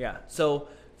 okay. Yeah. So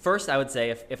first, I would say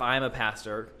if I'm a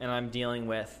pastor and I'm dealing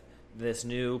with this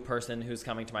new person who's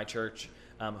coming to my church,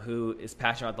 who is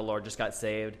passionate about the Lord, just got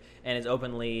saved, and is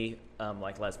openly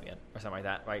like lesbian or something like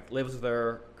that, right? Lives with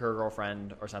her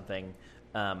girlfriend or something.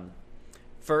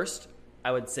 First,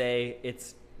 I would say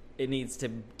it needs to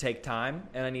take time,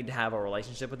 and I need to have a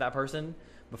relationship with that person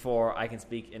before I can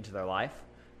speak into their life,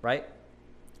 right?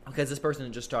 Because this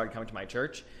person just started coming to my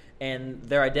church, and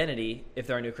their identity, if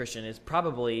they're a new Christian, is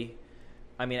probably,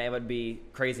 I mean, it would be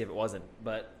crazy if it wasn't,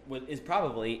 but is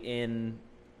probably in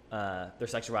their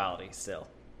sexuality still,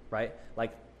 right?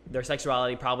 Like their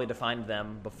sexuality probably defined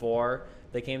them before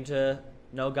they came to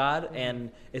know God, and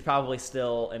is probably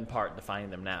still in part defining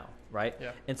them now, right?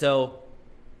 Yeah. And so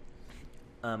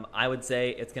I would say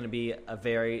it's going to be a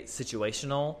very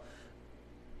situational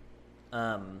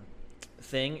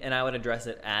thing, and I would address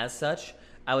it as such.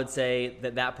 I would say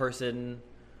that person,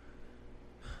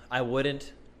 I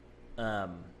wouldn't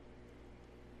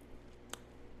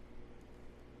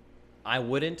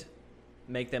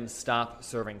make them stop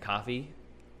serving coffee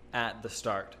at the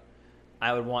start.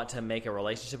 I would want to make a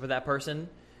relationship with that person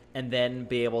and then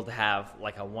be able to have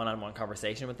like a one-on-one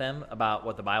conversation with them about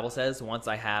what the Bible says once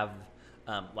I have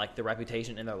like the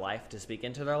reputation in their life to speak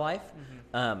into their life.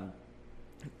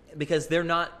 Because they're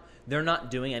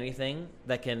not doing anything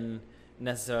that can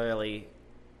necessarily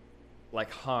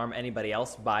like harm anybody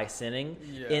else by sinning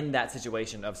in that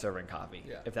situation of serving coffee,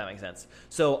 if that makes sense.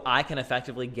 So I can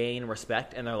effectively gain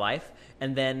respect in their life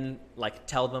and then like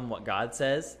tell them what God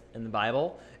says in the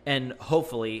Bible and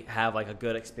hopefully have like a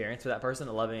good experience with that person,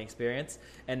 a loving experience,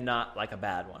 and not like a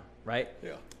bad one, right?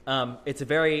 It's a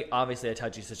very obviously a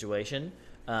touchy situation.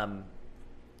 And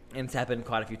it's happened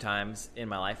quite a few times in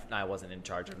my life. I wasn't in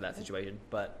charge of that situation,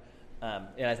 but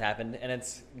it has happened, and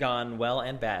it's gone well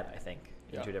and bad, I think,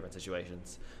 in two different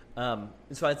situations.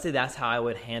 So I'd say that's how I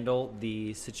would handle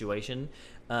the situation.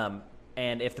 And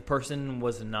if the person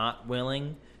was not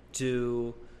willing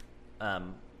to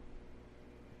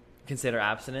consider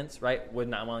abstinence, right, was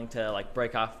not willing to like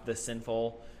break off the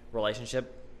sinful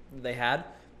relationship they had,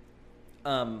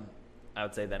 I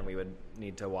would say then we would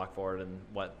need to walk forward in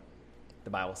what the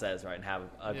Bible says, right, and have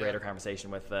a greater conversation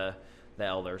with the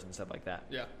elders and stuff like that.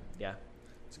 Yeah.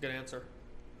 It's a good answer.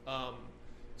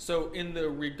 So in the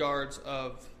regards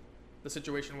of the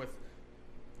situation with,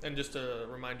 and just to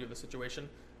remind you of the situation,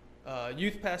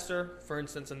 youth pastor, for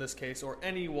instance, in this case, or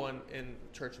anyone in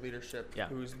church leadership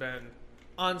who's been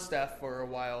on staff for a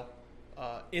while,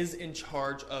 is in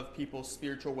charge of people's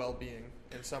spiritual well-being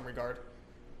in some regard,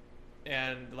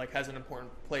 and like has an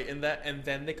important play in that, and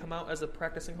then they come out as a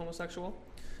practicing homosexual.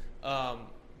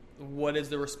 What is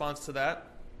the response to that?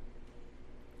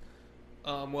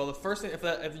 Well, the first thing, if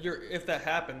that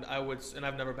happened, I would, and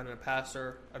I've never been a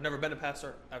pastor. I've never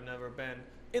been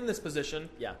in this position.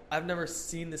 I've never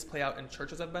seen this play out in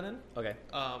churches I've been in. Okay.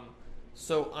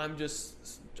 So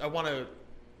I want to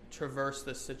traverse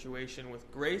this situation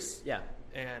with grace.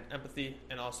 And empathy,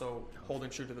 and also holding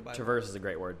true to the Bible. Traverse is a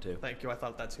great word too. Thank you. I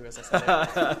thought that too as I said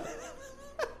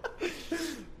it.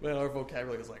 Man, our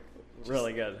vocabulary is like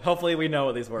really good. Hopefully, we know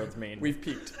what these words mean. We've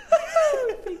peaked.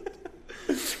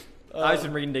 I've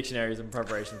been reading dictionaries in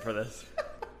preparation for this.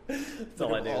 That's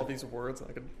all I do. All these words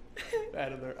I could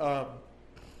add in there.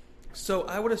 So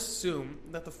I would assume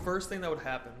that the first thing that would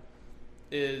happen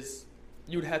is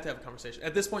you would have to have a conversation.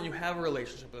 At this point, you have a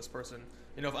relationship with this person.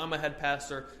 You know, if I'm a head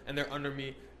pastor and they're under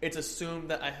me, it's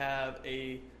assumed that I have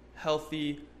a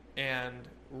healthy and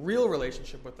real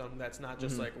relationship with them that's not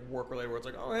just like work-related where it's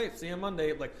like, oh, hey, see you on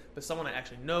Monday. Like, but someone I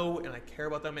actually know and I care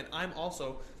about them. And I'm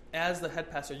also, as the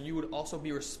head pastor, you would also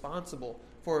be responsible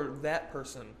for that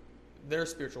person, their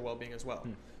spiritual well-being as well.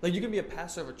 Like, you can be a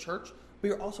pastor of a church, but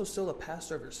you're also still a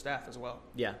pastor of your staff as well.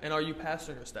 And are you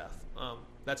pastoring your staff?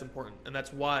 That's important. And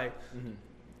that's why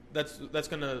that's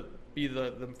going to be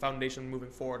the foundation moving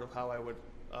forward of how I would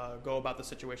go about the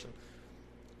situation.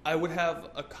 I would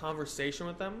have a conversation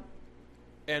with them,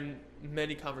 and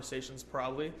many conversations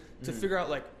probably, to figure out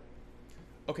like,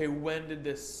 okay, when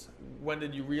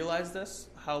did you realize this?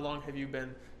 How long have you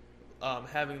been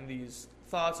having these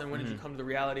thoughts, and when did you come to the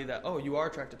reality that, oh, you are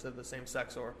attracted to the same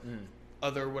sex or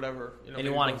other whatever, you know, and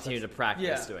you want to continue to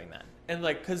practice doing that. And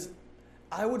like, because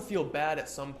I would feel bad at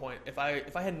some point if I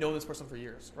had known this person for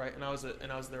years, right? And I was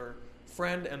their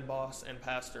friend and boss and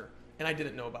pastor, and I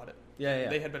didn't know about it.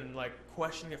 They had been like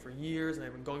questioning it for years, and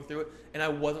they've been going through it, and I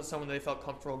wasn't someone they felt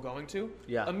comfortable going to.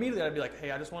 Immediately I'd be like,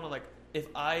 hey, I just want to, like, if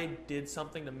I did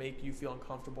something to make you feel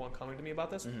uncomfortable and coming to me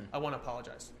about this, I want to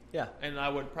apologize. And I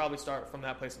would probably start from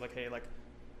that place of like, hey, like,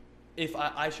 if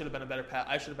I should have been a better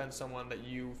I should have been someone that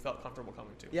you felt comfortable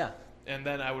coming to. And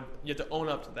then you have to own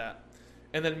up to that.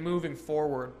 And then moving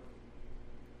forward,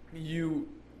 it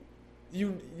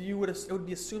would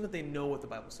be assumed that they know what the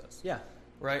Bible says.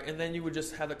 Right? And then you would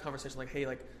just have that conversation like, hey,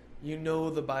 like, you know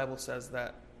the Bible says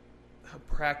that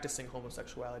practicing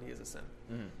homosexuality is a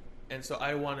sin. And so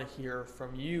I want to hear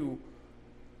from you,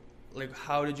 like,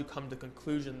 how did you come to the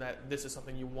conclusion that this is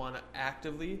something you want to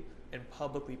actively and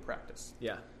publicly practice?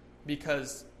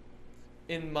 Because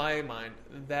in my mind,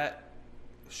 that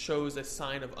shows a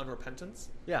sign of unrepentance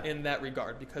in that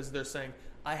regard, because they're saying,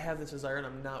 I have this desire and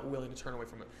I'm not willing to turn away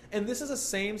from it. And this is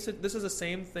the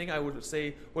same thing I would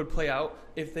say would play out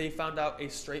if they found out a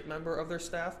straight member of their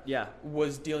staff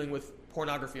was dealing with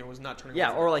pornography and was not turning away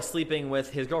from or it. like sleeping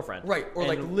with his girlfriend. Right. Or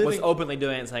like living, was openly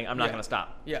doing it and saying, I'm not going to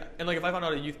stop. And like if I found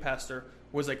out a youth pastor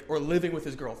was like, or living with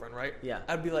his girlfriend, right?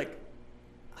 I'd be like,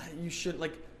 you should,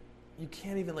 like, you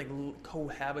can't even like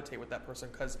cohabitate with that person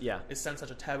because it sends such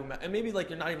a taboo. And maybe like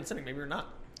you're not even sinning. Maybe you're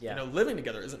not. You know, living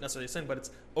together isn't necessarily a sin, but it's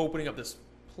opening up this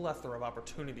plethora of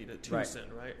opportunity to sin,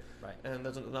 right? And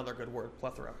there's another good word,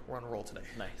 plethora. We're on a roll today.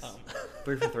 Nice.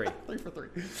 3 for 3. 3 for 3.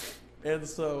 And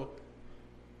so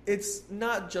it's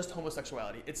not just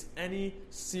homosexuality. It's any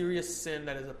serious sin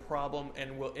that is a problem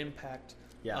and will impact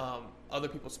other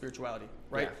people's spirituality,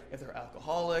 right? Yeah. If they're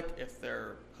alcoholic, if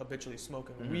they're habitually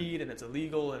smoking weed and it's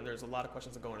illegal, and there's a lot of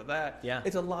questions that go into that. Yeah.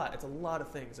 It's a lot. It's a lot of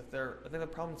things. I think the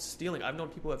problem is stealing. I've known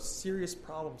people who have serious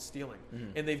problems stealing,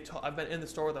 and I've been in the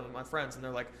store with them and my friends, and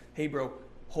they're like, "Hey, bro,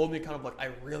 hold me accountable. Like,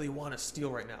 I really want to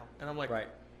steal right now," and I'm like, Right.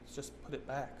 Just put it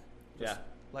back. Just Yeah.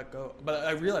 let go. But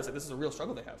I realize that this is a real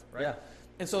struggle they have, right? Yeah.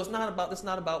 And so it's not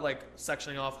about like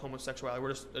sectioning off homosexuality.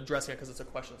 We're just addressing it because it's a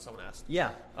question someone asked.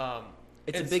 Yeah.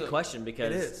 It's a big so question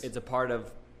because it is. it's a part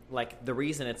of, like, the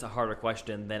reason it's a harder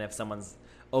question than if someone's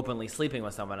openly sleeping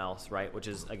with someone else, right? Which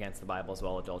is against the Bible as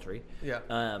well, adultery.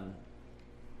 Yeah.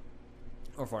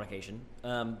 Or fornication.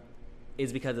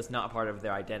 Is because it's not part of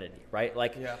their identity, right?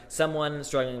 Like, Yeah. someone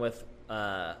struggling with,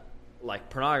 like,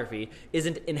 pornography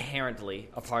isn't inherently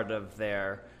a part of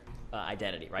their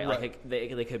identity, right? Right. Like,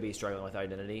 they could be struggling with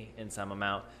identity in some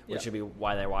amount, which Yeah. should be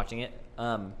why they're watching it.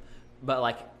 But,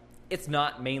 like, it's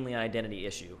not mainly an identity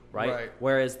issue, right? Right.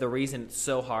 Whereas the reason it's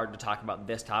so hard to talk about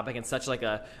this topic and such like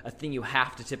a thing you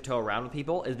have to tiptoe around with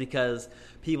people is because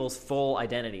people's full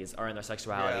identities are in their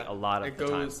sexuality a lot of the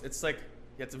time. It's like,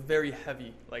 it's a very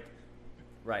heavy, like,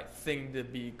 Right. thing to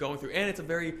be going through. And it's a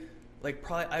very, like,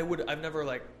 I've never,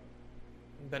 like,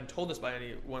 been told this by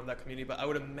anyone in that community, but I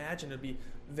would imagine it'd be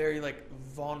very, like,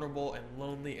 vulnerable and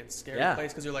lonely and scary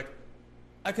place, because you're like,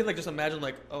 I could, like, just imagine,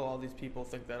 like, oh, all these people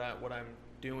think that what I'm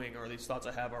doing or these thoughts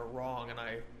I have are wrong, and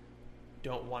I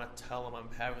don't want to tell them I'm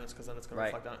having this because then it's going to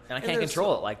reflect on it. And I can't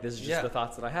control it. Like, this is just the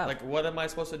thoughts that I have. Like, what am I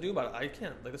supposed to do about it? I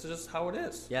can't. Like, this is just how it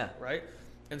is. Yeah. Right?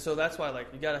 And so that's why, like,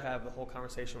 you got to have the whole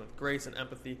conversation with grace and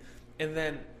empathy. And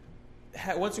then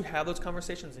once you have those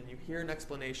conversations and you hear an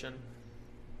explanation,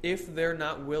 if they're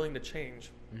not willing to change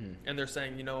and they're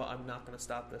saying, you know what, I'm not going to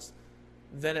stop this,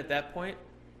 then at that point,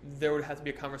 there would have to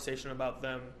be a conversation about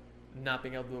them not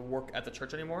being able to work at the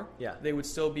church anymore. Yeah. They would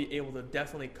still be able to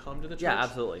definitely come to the church. Yeah,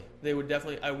 absolutely. They would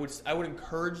definitely, I would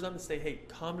encourage them to say, hey,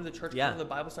 come to the church, come to the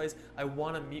Bible studies. I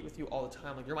want to meet with you all the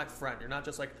time. Like, you're my friend. You're not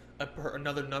just like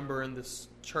another number in this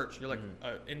church. You're like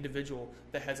an individual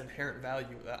that has inherent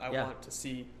value that I want to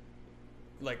see,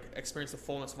 like, experience the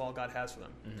fullness of all God has for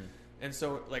them. And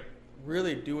so, like,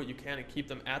 really do what you can and keep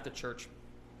them at the church,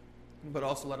 but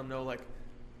also let them know, like,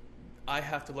 I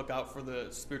have to look out for the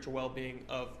spiritual well-being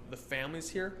of the families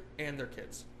here and their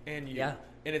kids and you. Yeah.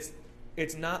 And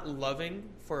it's not loving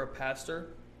for a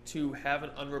pastor to have an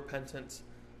unrepentant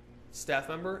staff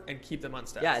member and keep them on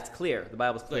staff. Yeah, it's clear. The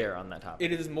Bible's clear on that topic.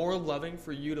 It is more loving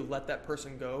for you to let that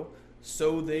person go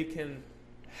so they can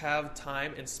have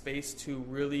time and space to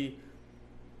really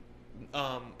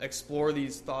explore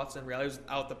these thoughts and realities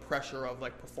without the pressure of,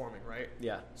 like, performing, right?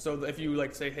 Yeah. So if you,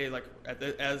 like, say, hey, like,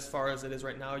 as far as it is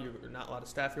right now, you're not a lot of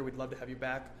staff here. We'd love to have you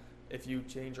back if you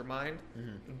change your mind.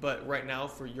 But right now,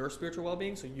 for your spiritual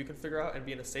well-being, so you can figure out and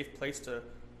be in a safe place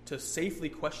to safely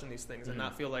question these things and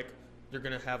not feel like you're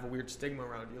going to have a weird stigma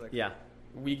around you. Like,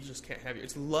 we just can't have you.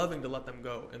 It's loving to let them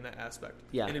go in that aspect.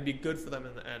 Yeah. And it'd be good for them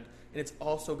in the end. And it's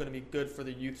also going to be good for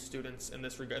the youth students in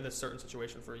this regard, in this certain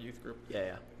situation for a youth group.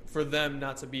 Yeah. For them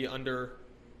not to be under,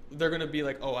 they're going to be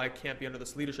like, oh, I can't be under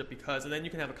this leadership because, and then you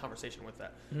can have a conversation with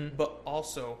that. But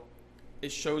also,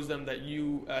 it shows them that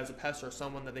you, as a pastor, are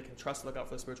someone that they can trust to look out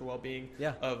for the spiritual well-being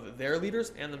of their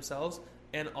leaders and themselves,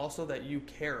 and also that you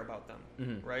care about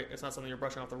them, right? It's not something you're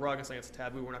brushing off the rug and saying it's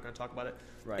taboo, we're not going to talk about it.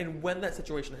 Right. And when that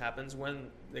situation happens, when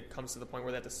it comes to the point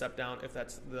where they have to step down, if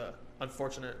that's the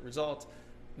unfortunate result,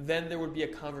 then there would be a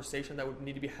conversation that would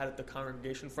need to be had at the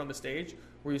congregation from the stage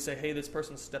where you say, hey, this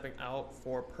person's stepping out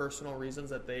for personal reasons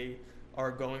that they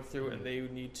are going through and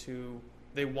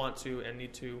they want to and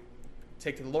need to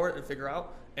take to the Lord and figure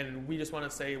out. And we just want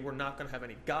to say we're not going to have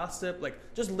any gossip.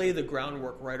 Like, just lay the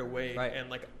groundwork right away and,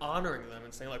 like, honoring them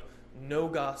and saying, like, no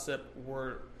gossip.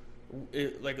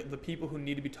 Like, the people who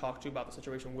need to be talked to about the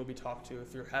situation will be talked to.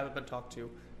 If you haven't been talked to,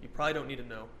 you probably don't need to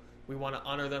know. We want to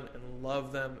honor them and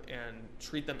love them and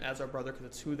treat them as our brother because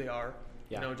it's who they are.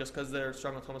 Yeah. You know, just because they're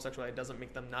struggling with homosexuality doesn't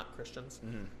make them not Christians.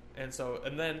 And so,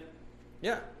 and then,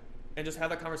 and just have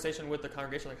that conversation with the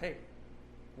congregation, like, hey,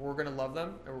 we're going to love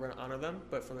them and we're going to honor them,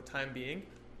 but for the time being,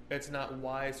 it's not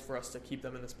wise for us to keep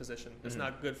them in this position. It's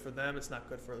not good for them. It's not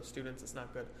good for the students. It's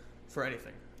not good for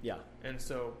anything. Yeah. And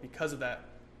so because of that,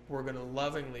 we're going to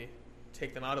lovingly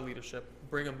take them out of leadership,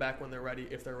 bring them back when they're ready,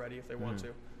 if they want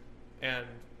to,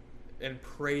 and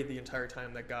pray the entire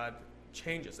time that God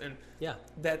changes. And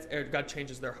that God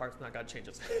changes their hearts, not God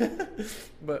changes.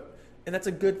 And that's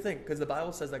a good thing because the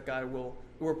Bible says that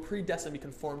we're predestined to be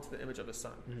conformed to the image of His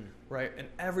Son, right? And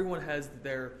everyone has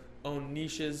their own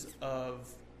niches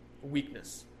of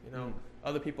weakness. You know,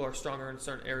 Other people are stronger in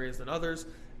certain areas than others.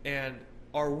 And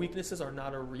our weaknesses are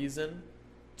not a reason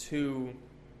to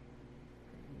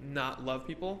not love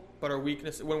people, but our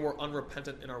weakness, when we're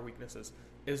unrepentant in our weaknesses,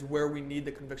 is where we need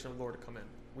the conviction of the Lord to come in.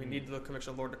 We need the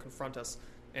conviction of the Lord to confront us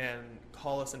and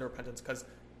call us into repentance, because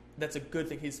that's a good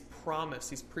thing. He's promised,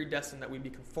 he's predestined that we be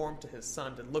conformed to his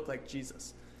son to look like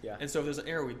Jesus. Yeah. And so if there's an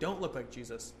area we don't look like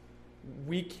Jesus,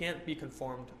 we can't be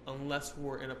conformed unless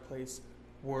we're in a place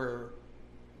where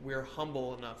we're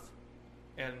humble enough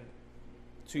and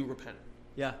to repent.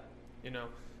 Yeah. You know,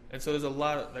 and so there's a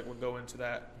lot that would go into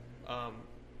that.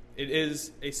 It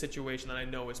is a situation that I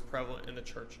know is prevalent in the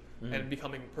church and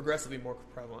becoming progressively more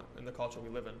prevalent in the culture we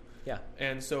live in. Yeah.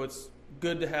 And so it's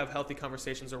good to have healthy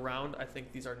conversations around. I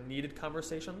think these are needed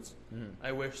conversations.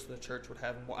 I wish the church would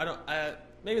have more.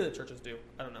 Maybe the churches do.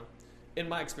 I don't know. In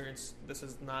my experience, this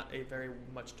is not a very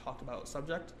much talked about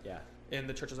subject. Yeah. In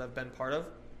the churches I've been part of,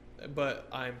 but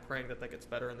I'm praying that gets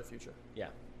better in the future. Yeah.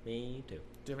 Me too.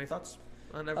 Do you have any thoughts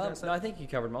on everything I said? No, I think you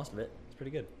covered most of it. It's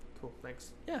pretty good. Cool.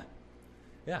 Thanks. Yeah.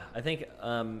 Yeah. I think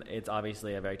it's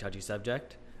obviously a very touchy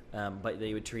subject, but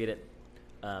they would treat it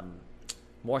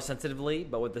more sensitively,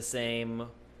 but with the same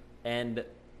end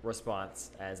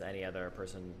response as any other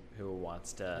person who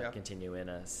wants to continue in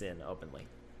a sin openly.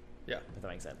 Yeah. If that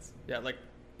makes sense. Yeah, like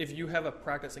if you have a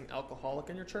practicing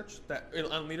alcoholic in your church that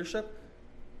on leadership,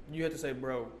 you have to say,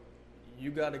 bro,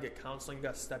 you got to get counseling, you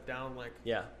got to step down, like,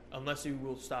 unless you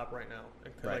will stop right now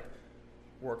and like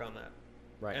work on that.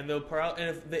 Right. And they'll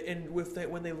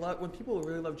when people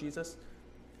really love Jesus,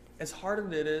 as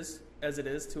hard as it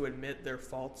is to admit their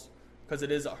faults, because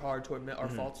it is hard to admit our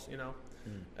faults, you know,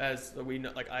 as we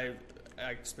know, like I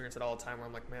experience it all the time where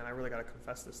I'm like, man, I really got to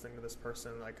confess this thing to this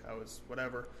person, like I was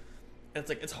whatever. And it's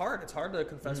like, it's hard to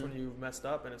confess when you've messed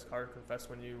up, and it's hard to confess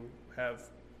when you have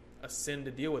a sin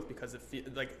to deal with, because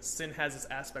like sin has this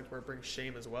aspect where it brings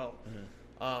shame as well.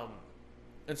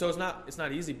 And so it's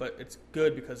not easy, but it's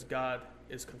good because God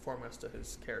is conforming us to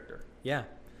his character. Yeah.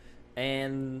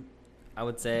 And I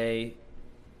would say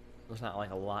there's not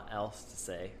like a lot else to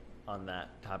say on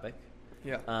that topic.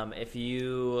 Yeah. If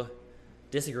you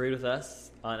disagreed with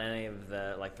us on any of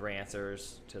the like 3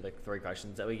 answers to the 3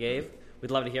 questions that we gave,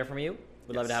 we'd love to hear from you.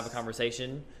 We'd love to have a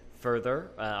conversation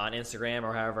further on Instagram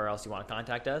or however else you want to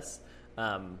contact us.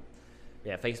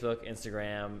 Facebook,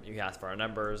 Instagram. You can ask for our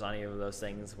numbers on any of those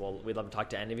things. We'd love to talk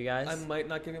to any of you guys. I might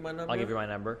not give you my number. I'll give you my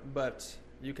number. But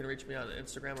you can reach me on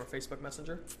Instagram or Facebook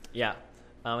Messenger. Yeah.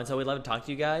 And so we'd love to talk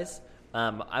to you guys.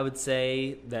 I would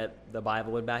say that the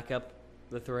Bible would back up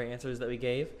the 3 answers that we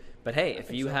gave. But hey,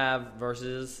 if you have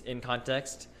verses in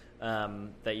context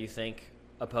that you think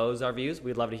oppose our views,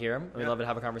 we'd love to hear them. We'd love to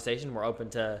have a conversation. We're open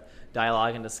to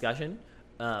dialogue and discussion.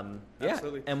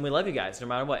 Absolutely. And we love you guys no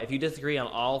matter what. If you disagree on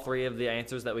all 3 of the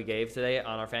answers that we gave today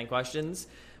on our fan questions,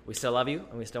 we still love you,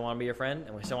 and we still want to be your friend,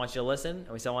 and we still want you to listen, and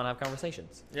we still want to have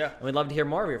conversations. Yeah. And we'd love to hear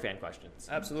more of your fan questions.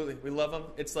 Absolutely. We love them.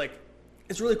 It's like,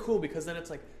 it's really cool because then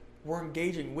it's like we're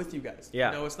engaging with you guys.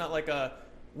 Yeah. You know, it's not like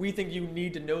we think you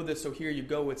need to know this, so here you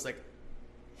go. It's like,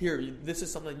 this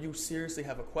is something that you seriously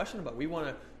have a question about. We want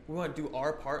to do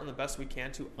our part in the best we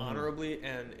can to honorably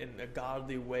and in a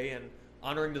godly way and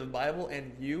honoring to the Bible,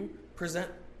 and you present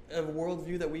a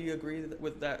worldview that we agree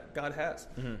with that God has.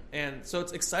 And so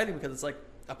it's exciting because it's like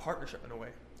a partnership in a way.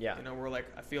 Yeah. You know,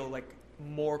 I feel like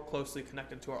more closely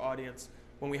connected to our audience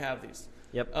when we have these.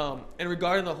 Yep. And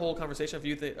regarding the whole conversation, if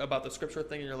you think about the scripture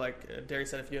thing, and you're like, Derry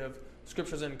said, if you have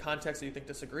scriptures in context that you think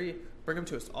disagree, bring them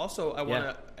to us. Also, I want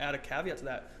to add a caveat to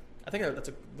that. I think that's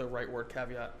the right word,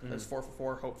 caveat. That's 4 for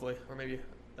 4, hopefully, or maybe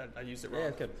I used it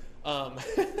wrong. Yeah,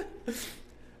 good.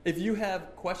 If you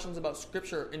have questions about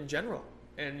scripture in general,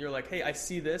 and you're like, hey, I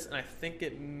see this, and I think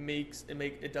it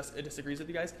disagrees with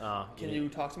you guys, can you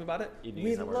talk to me about it?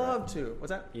 We'd love to. What's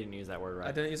that? You didn't use that word right.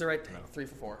 I didn't use it right? No. 3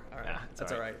 for 4. All right. Yeah,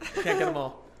 that's all right. Can't get them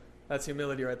all. That's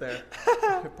humility right there.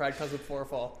 Pride comes with 4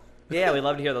 fall. Yeah, we'd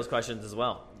love to hear those questions as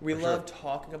well. We love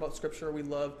talking about scripture. We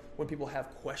love when people have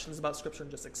questions about scripture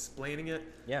and just explaining it.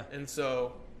 Yeah. And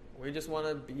so we just want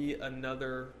to be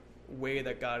another way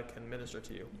that God can minister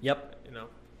to you. Yep. You know?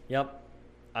 Yep.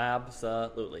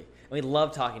 Absolutely. And we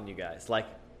love talking to you guys. Like,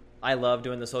 I love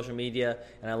doing the social media,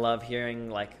 and I love hearing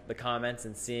like the comments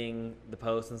and seeing the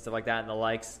posts and stuff like that, and the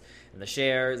likes and the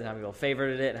shares, and how many people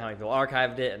favorited it, and how many people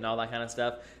archived it, and all that kind of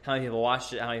stuff. How many people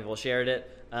watched it, how many people shared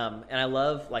it. And I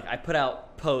love, like, I put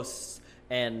out posts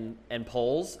and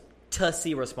polls to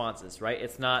see responses, right?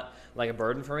 It's not like a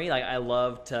burden for me. Like, I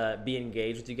love to be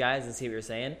engaged with you guys and see what you're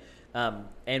saying.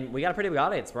 And we got a pretty big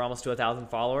audience. We're almost to 1,000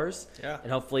 followers. Yeah. And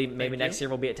hopefully maybe next year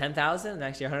we'll be at 10,000,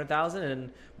 next year 100,000,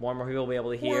 and more and more people will be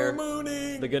able to hear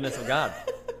the goodness of God.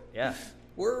 Yeah.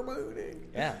 We're mooning.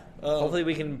 Yeah. Hopefully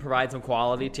we can provide some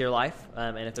quality to your life.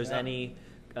 And if there's any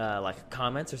like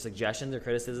comments or suggestions or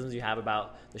criticisms you have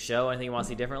about the show, anything you want to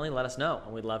see differently, let us know,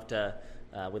 and we'd love to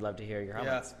hear your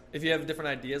comments. Yeah. If you have different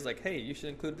ideas, like, hey, you should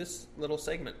include this little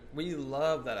segment. We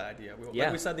love that idea.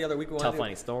 Like we said the other week, we want to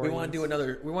funny stories. We want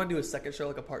to do a second show,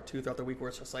 like a part 2 throughout the week, where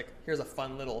it's just like, here's a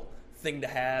fun little thing to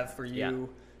have for you,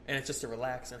 and it's just to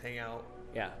relax and hang out.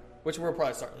 Yeah. Which we're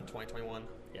probably starting in 2021.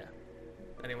 Yeah.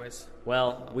 Anyways.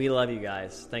 Well, we love you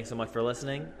guys. Thanks so much for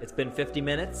listening. It's been 50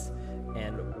 minutes,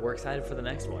 and we're excited for the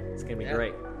next one. It's going to be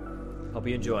great. Hope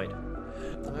you enjoyed.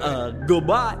 Right.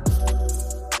 Goodbye.